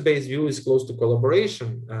research-based view is close to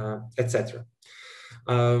collaboration, etc.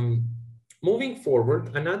 Moving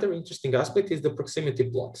forward, another interesting aspect is the proximity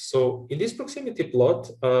plot. So in this proximity plot,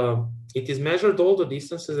 it is measured all the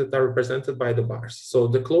distances that are represented by the bars. So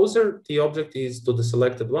the closer the object is to the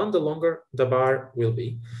selected one, the longer the bar will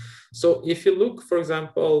be. So if you look, for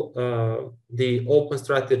example, the open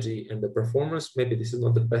strategy and the performance, maybe this is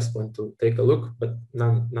not the best one to take a look, but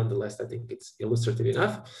nonetheless, I think it's illustrative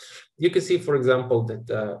enough. You can see, for example,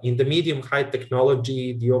 that in the medium high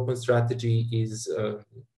technology, the open strategy is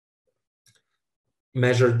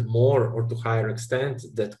measured more or to higher extent,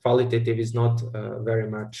 that qualitative is not very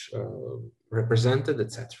much represented,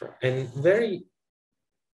 etc. And very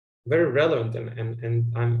relevant,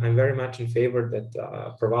 and I'm very much in favor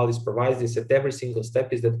that Provalis provides this at every single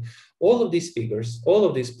step, is that all of these figures, all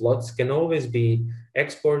of these plots can always be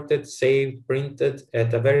exported, saved, printed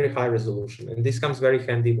at a very high resolution. And this comes very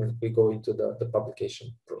handy when we go into the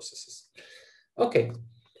publication processes. Okay.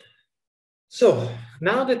 So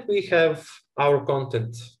now that we have our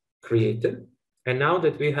content created, and now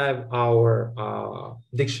that we have our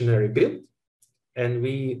dictionary built, and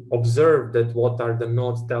we observe that what are the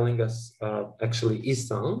nodes telling us actually is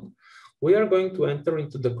sound, we are going to enter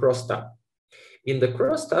into the cross tab. In the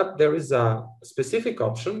cross tab, there is a specific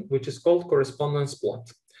option, which is called correspondence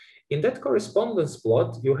plot. In that correspondence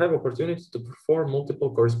plot, you have opportunity to perform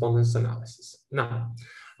multiple correspondence analysis. Now,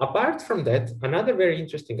 apart from that, another very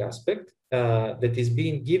interesting aspect that is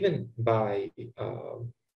being given by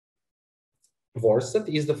WordStat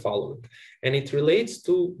is the following, and it relates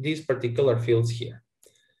to these particular fields here.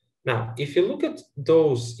 Now, if you look at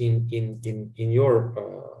those in your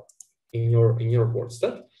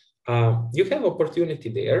WordStat, you have opportunity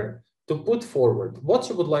there to put forward what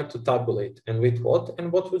you would like to tabulate and with what,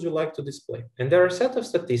 and what would you like to display. And there are a set of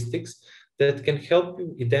statistics that can help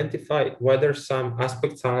you identify whether some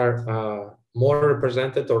aspects are more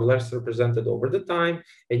represented or less represented over the time,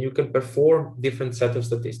 and you can perform different set of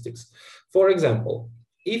statistics. For example,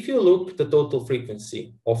 if you look the total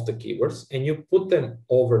frequency of the keywords and you put them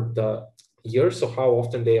over the year, so how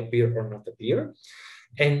often they appear or not appear,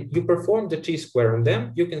 and you perform the chi-square on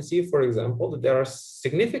them, you can see, for example, that there are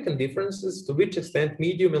significant differences to which extent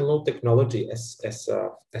medium and low technology as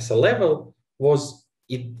a level was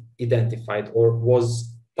identified or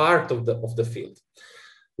was part of the field.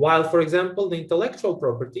 While, for example, the intellectual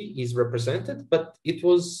property is represented, but it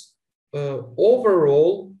was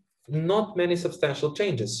overall not many substantial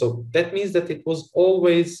changes. So that means that it was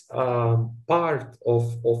always part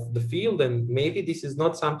of the field, and maybe this is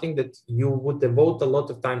not something that you would devote a lot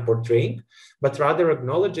of time portraying, but rather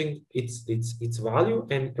acknowledging its value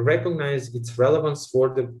and recognize its relevance for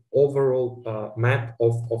the overall map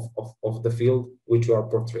of the field which you are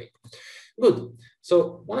portraying. Good.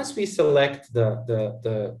 So once we select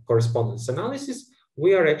the correspondence analysis,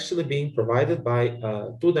 we are actually being provided by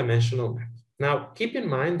a two-dimensional map. Now, keep in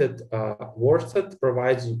mind that WordStat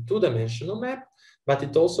provides you two-dimensional map, but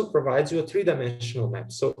it also provides you a three-dimensional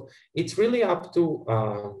map. So it's really up to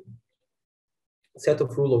set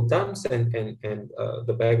of rule of thumbs and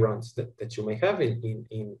the backgrounds that you may have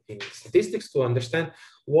in statistics to understand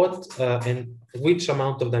what and which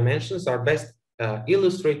amount of dimensions are best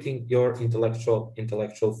illustrating your intellectual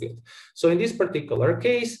field. So in this particular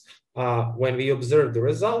case, when we observed the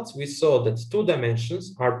results, we saw that two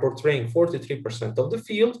dimensions are portraying 43% of the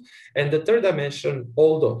field, and the third dimension,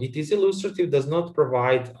 although it is illustrative, does not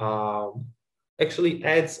provide, actually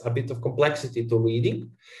adds a bit of complexity to reading.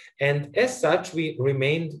 And as such, we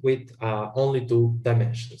remained with only two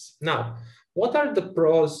dimensions. Now, what are the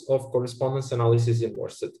pros of correspondence analysis in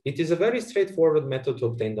WordStat? It is a very straightforward method to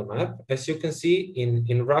obtain the map. As you can see,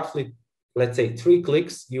 in roughly, let's say, 3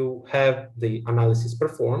 clicks, you have the analysis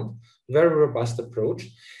performed, very robust approach.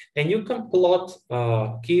 And you can plot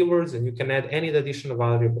keywords, and you can add any additional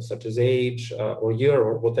variables such as age or year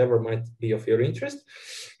or whatever might be of your interest.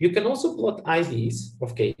 You can also plot IDs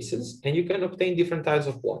of cases, and you can obtain different types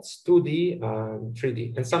of plots, 2D,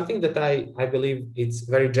 3D. And something that I believe it's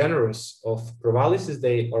very generous of Provalis,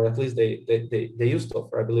 or at least they used to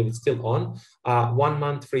offer, I believe it's still on, 1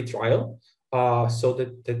 month free trial. So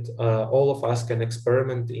that all of us can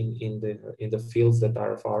experiment in the fields that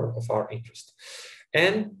are of our interest.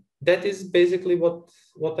 And that is basically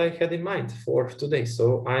what I had in mind for today.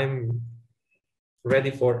 So I'm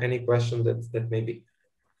ready for any question that may be.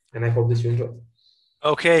 And I hope that you enjoyed.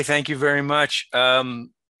 Okay, thank you very much.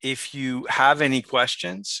 If you have any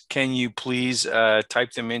questions, can you please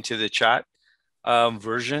type them into the chat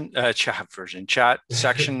chat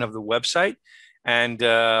section of the website, and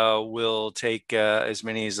we'll take as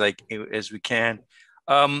many as we can.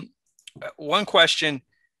 One question.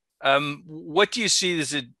 What do you see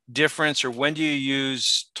as a difference, or when do you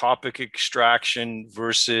use topic extraction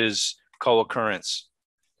versus co-occurrence?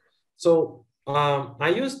 So I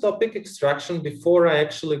use topic extraction before I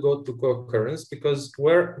actually go to co-occurrence, because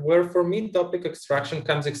where for me topic extraction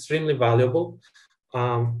comes extremely valuable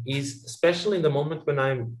is especially in the moment when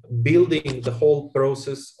I'm building the whole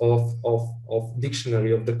process of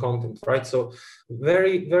dictionary of the content, right? So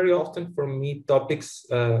very, very often for me, topics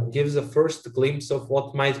gives a first glimpse of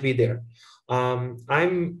what might be there. I'm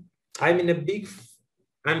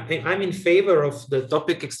in favor of the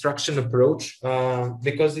topic extraction approach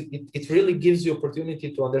because it really gives you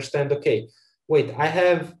opportunity to understand, okay, wait, I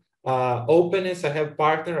have openness, I have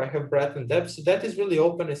partner, I have breadth and depth. So that is really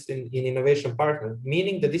openness in innovation partner,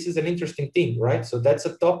 meaning that this is an interesting thing, right? So that's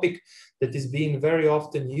a topic that is being very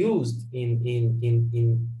often used in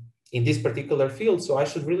this particular field. So I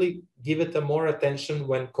should really give it a more attention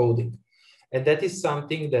when coding. And that is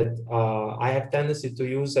something that I have tendency to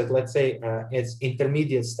use at, let's say, as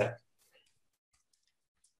intermediate step.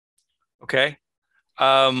 Okay.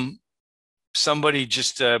 Somebody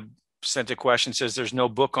just sent a question, says there's no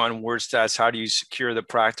book on WordStats. How do you secure the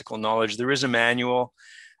practical knowledge? There is a manual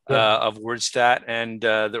of WordStat, and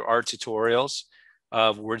there are tutorials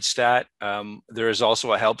of WordStat. There is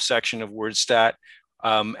also a help section of WordStat.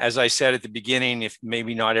 As I said at the beginning, if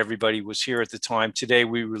maybe not everybody was here at the time, today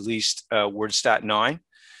we released WordStat 9.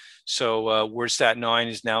 So WordStat 9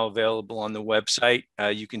 is now available on the website.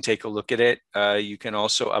 You can take a look at it. You can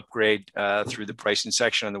also upgrade through the pricing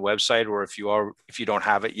section on the website, or if you don't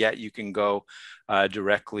have it yet, you can go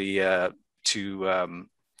directly to,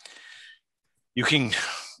 you can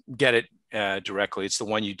get it directly. It's the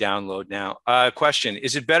one you download now. Question: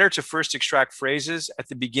 is it better to first extract phrases at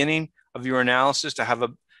the beginning of your analysis to have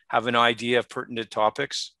an idea of pertinent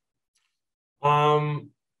topics?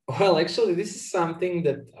 Well, actually, this is something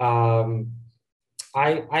that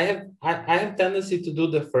I have tendency to do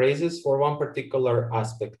the phrases for one particular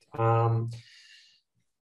aspect,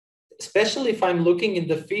 especially if I'm looking in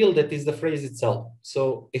the field that is the phrase itself.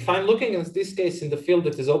 So if I'm looking in this case in the field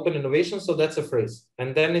that is open innovation, so that's a phrase,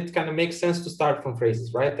 and then it kind of makes sense to start from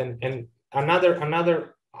phrases, right? And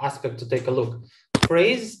another aspect to take a look.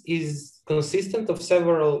 Phrase is consistent of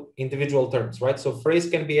several individual terms, right? So phrase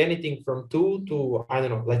can be anything from 2 to, I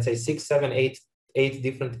don't know, let's say 6, 7, 8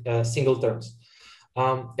 different single terms.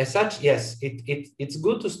 As such, yes, it's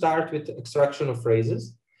good to start with extraction of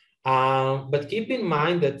phrases, but keep in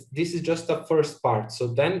mind that this is just the first part. So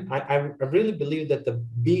then I really believe that the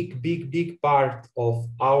big part of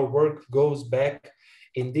our work goes back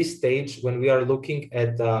in this stage when we are looking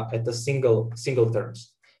at the single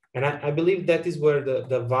terms. And I believe that is where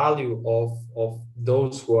the value of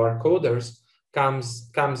those who are coders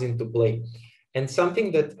comes into play. And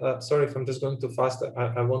something that, sorry if I'm just going too fast,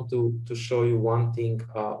 I want to show you one thing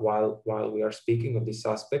while we are speaking of this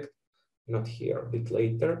aspect. Not here, a bit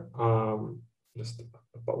later. Just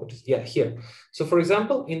apologies. Yeah, here. So for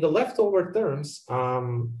example, in the leftover terms,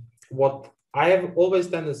 what I have always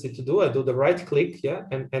tendency to do, I do the right click, yeah,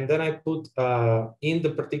 and then I put in the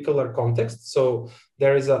particular context. So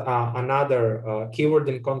there is another keyword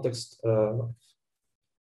in context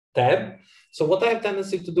tab. So what I have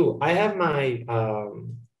tendency to do, I have my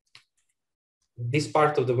this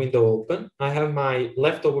part of the window open. I have my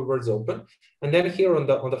leftover words open, and then here on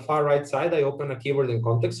the far right side, I open a keyword in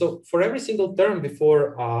context. So for every single term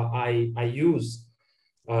before I use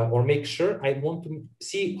or make sure, I want to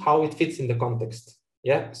see how it fits in the context.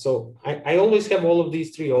 Yeah, so I always have all of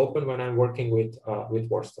these three open when I'm working with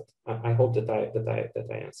WordStat. I hope that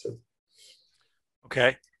I answered.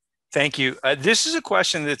 Okay, thank you. This is a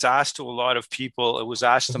question that's asked to a lot of people. It was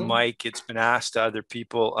asked to Mike. It's been asked to other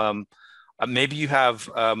people. Maybe you have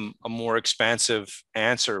a more expansive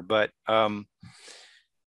answer, but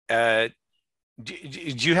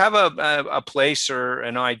do you have a place or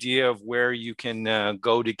an idea of where you can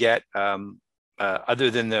go to get, other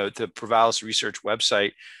than the Provalis Research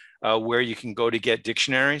website, where you can go to get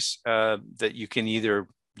dictionaries that you can either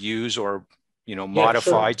use or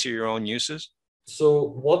modify to your own uses? So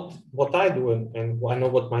what I do, and I know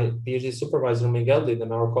what my PhD supervisor Miguel did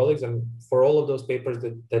and our colleagues, and for all of those papers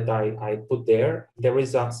that I put there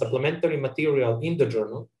is a supplementary material in the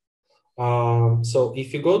journal. So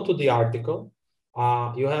if you go to the article,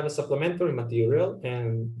 you have a supplementary material,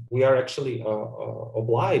 and we are actually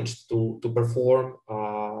obliged to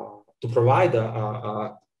provide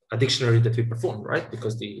a dictionary that we perform, right?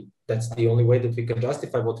 Because that's the only way that we can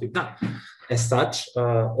justify what we've done. As such,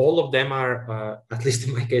 all of them are, at least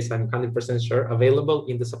in my case, I'm 100% sure, available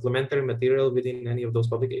in the supplementary material within any of those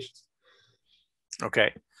publications.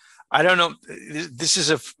 Okay. I don't know. This is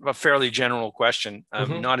a fairly general question.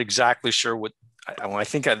 I'm not exactly sure what, I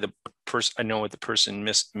think I know what the person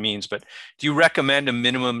means, but do you recommend a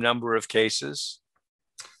minimum number of cases?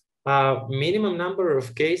 Minimum number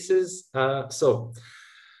of cases. So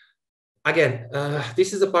again,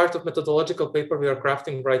 this is a part of methodological paper we are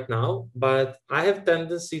crafting right now, but I have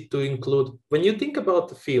tendency to include, when you think about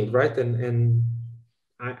the field, right? And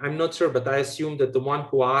I'm not sure, but I assume that the one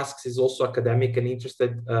who asks is also academic and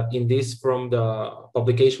interested in this from the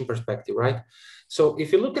publication perspective, right? So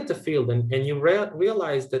if you look at the field and you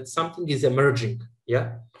realize that something is emerging,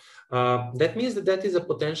 yeah, that means that is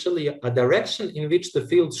potentially a direction in which the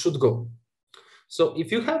field should go. So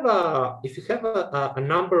if you have a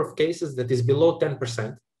number of cases that is below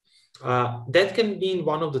 10%, that can mean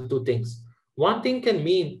one of the two things. One thing can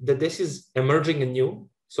mean that this is emerging and new.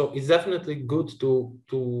 So it's definitely good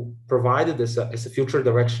to provide it as a future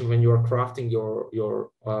direction when you are crafting your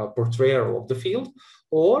portrayal of the field,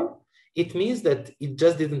 or it means that it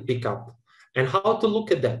just didn't pick up. And how to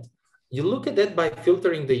look at that? You look at that by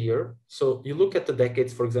filtering the year. So you look at the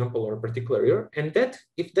decades, for example, or a particular year, and that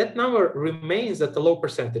if that number remains at a low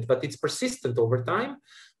percentage, but it's persistent over time,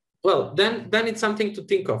 well, then it's something to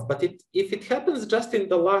think of. But if it happens just in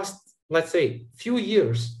the last, let's say, few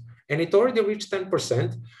years, and it already reached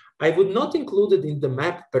 10%, I would not include it in the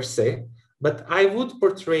map per se, but I would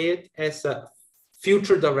portray it as a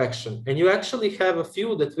future direction. And you actually have a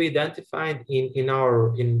few that we identified in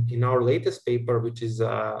our latest paper, which is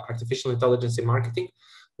artificial intelligence in marketing.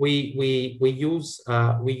 We used,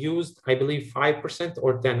 I believe, 5%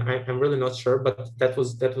 or 10. I'm really not sure, but that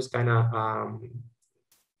was kind of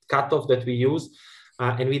cutoff that we use,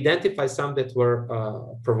 and we identify some that were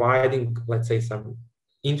providing, let's say, some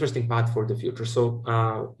interesting path for the future. So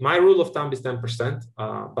my rule of thumb is 10%,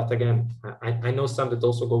 but again, I know some that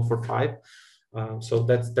also go for 5. So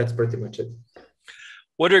that's pretty much it.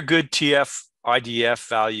 What are good TF IDF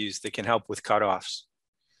values that can help with cutoffs?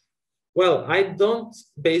 Well, I don't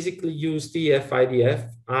basically use TF IDF.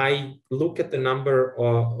 I look at the number,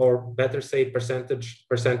 or better say percentage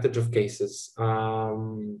of cases.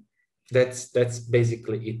 That's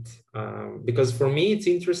basically it. Because for me, it's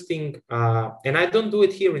interesting, and I don't do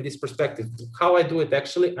it here in this perspective. How I do it,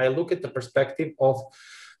 actually, I look at the perspective of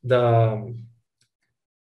the,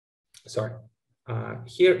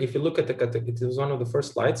 here, if you look at it was one of the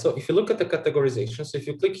first slides. So if you look at the categorization, so if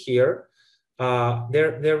you click here,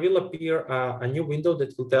 there will appear a new window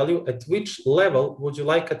that will tell you at which level would you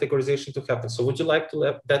like categorization to happen. So would you like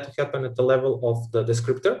that to happen at the level of the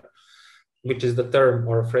descriptor, which is the term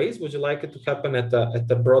or a phrase? Would you like it to happen at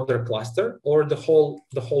the broader cluster, or the whole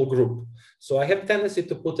group? So I have tendency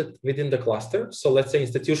to put it within the cluster. So let's say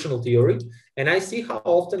institutional theory, and I see how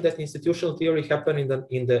often that institutional theory happen in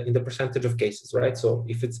the percentage of cases, right? So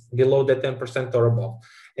if it's below the 10% or above,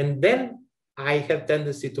 and then I have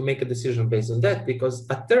tendency to make a decision based on that, because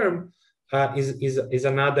a term is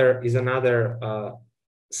another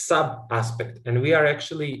sub aspect, and we are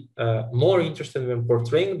actually more interested in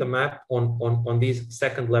portraying the map on this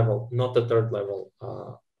second level, not the third level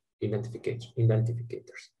identifiers.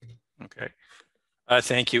 Okay,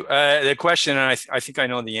 thank you. The question, and I think I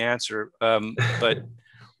know the answer, but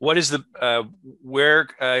what is the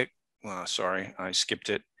well, sorry, I skipped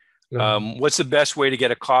it. No. What's the best way to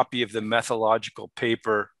get a copy of the methodological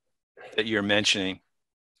paper that you're mentioning?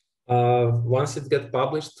 Once it gets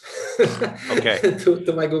published, okay,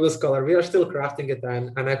 to my Google Scholar. We are still crafting it,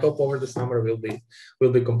 and I hope over the summer will be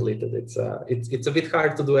completed. It's a bit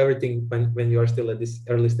hard to do everything when you are still at this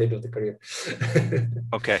early stage of the career.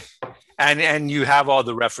 Okay, and you have all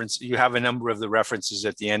the reference. You have a number of the references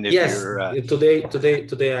at the end of your. Today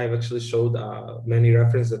I've actually showed many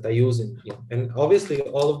references that I use and obviously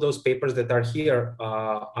all of those papers that are here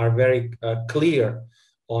are very clear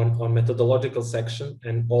on methodological section,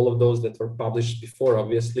 and all of those that were published before,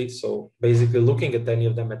 obviously. So basically looking at any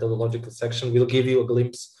of the methodological section will give you a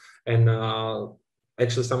glimpse, and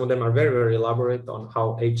actually some of them are very, very elaborate on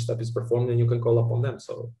how each step is performed, and you can call upon them.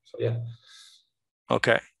 So yeah.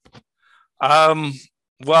 Okay.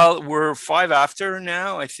 Well, we're 5 after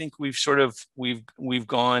now. I think we've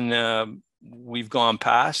gone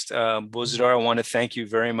past. Božidar, I want to thank you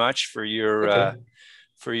very much for your okay.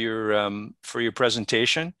 For your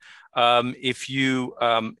presentation. If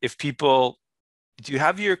people, do you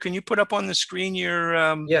have can you put up on the screen your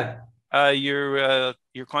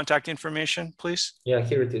your contact information, please? Yeah,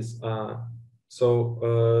 here it is.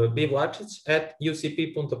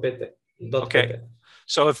 bvlačić@ucp.pt. Okay.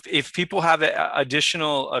 So if people have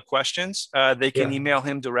additional questions, they can email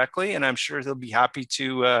him directly, and I'm sure he'll be happy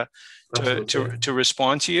to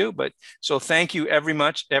respond to you. But so thank you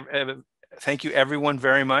Thank you everyone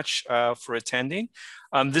very much for attending.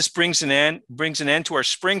 This brings an end to our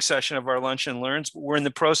spring session of our Lunch and Learns. But we're in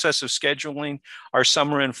the process of scheduling our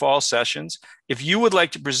summer and fall sessions. If you would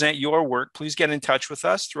like to present your work, please get in touch with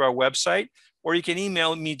us through our website, or you can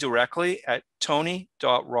email me directly at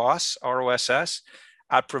tony.ross, R-O-S-S,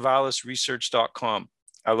 @provalisresearch.com.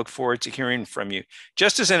 I look forward to hearing from you.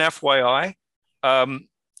 Just as an FYI,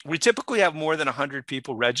 we typically have more than 100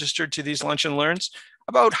 people registered to these Lunch and Learns.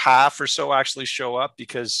 About half or so actually show up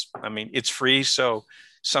because, I mean, it's free. So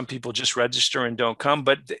some people just register and don't come,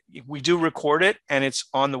 but we do record it and it's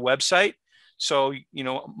on the website. So,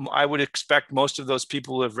 I would expect most of those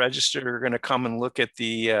people who have registered are going to come and look at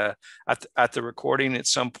the recording at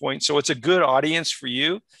some point. So it's a good audience for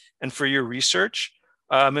you and for your research.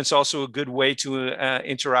 It's also a good way to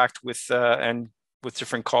interact with and with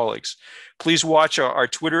different colleagues. Please watch our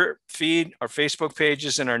Twitter feed, our Facebook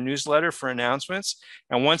pages, and our newsletter for announcements.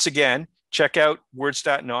 And once again, check out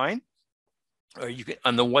WordStat 9. You can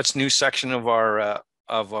on the What's New section of the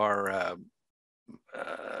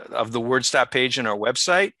WordStat page on our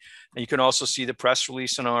website. And you can also see the press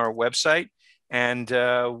release on our website. And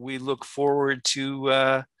we look forward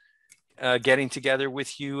to getting together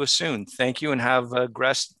with you soon. Thank you, and have a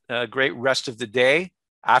great rest of the day,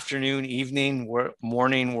 afternoon, evening,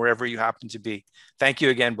 morning, wherever you happen to be. Thank you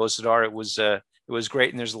again, Božidar. It was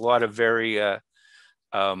great, and there's a lot of very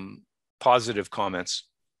positive comments.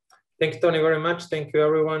 Thank you, Tony, very much. Thank you,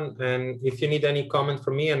 everyone. And if you need any comment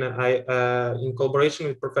from me, and I, in collaboration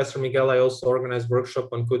with Professor Miguel, I also organized workshop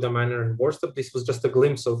on CUDA Miner and WordStat. This was just a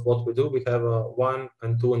glimpse of what we do. We have 1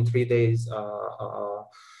 and 2 and 3 days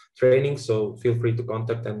training, so feel free to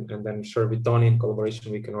contact, and then share with Tony. In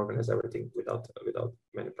collaboration, we can organize everything without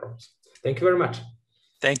many problems. Thank you very much.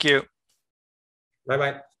 Thank you.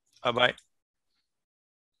 Bye-bye. Bye-bye.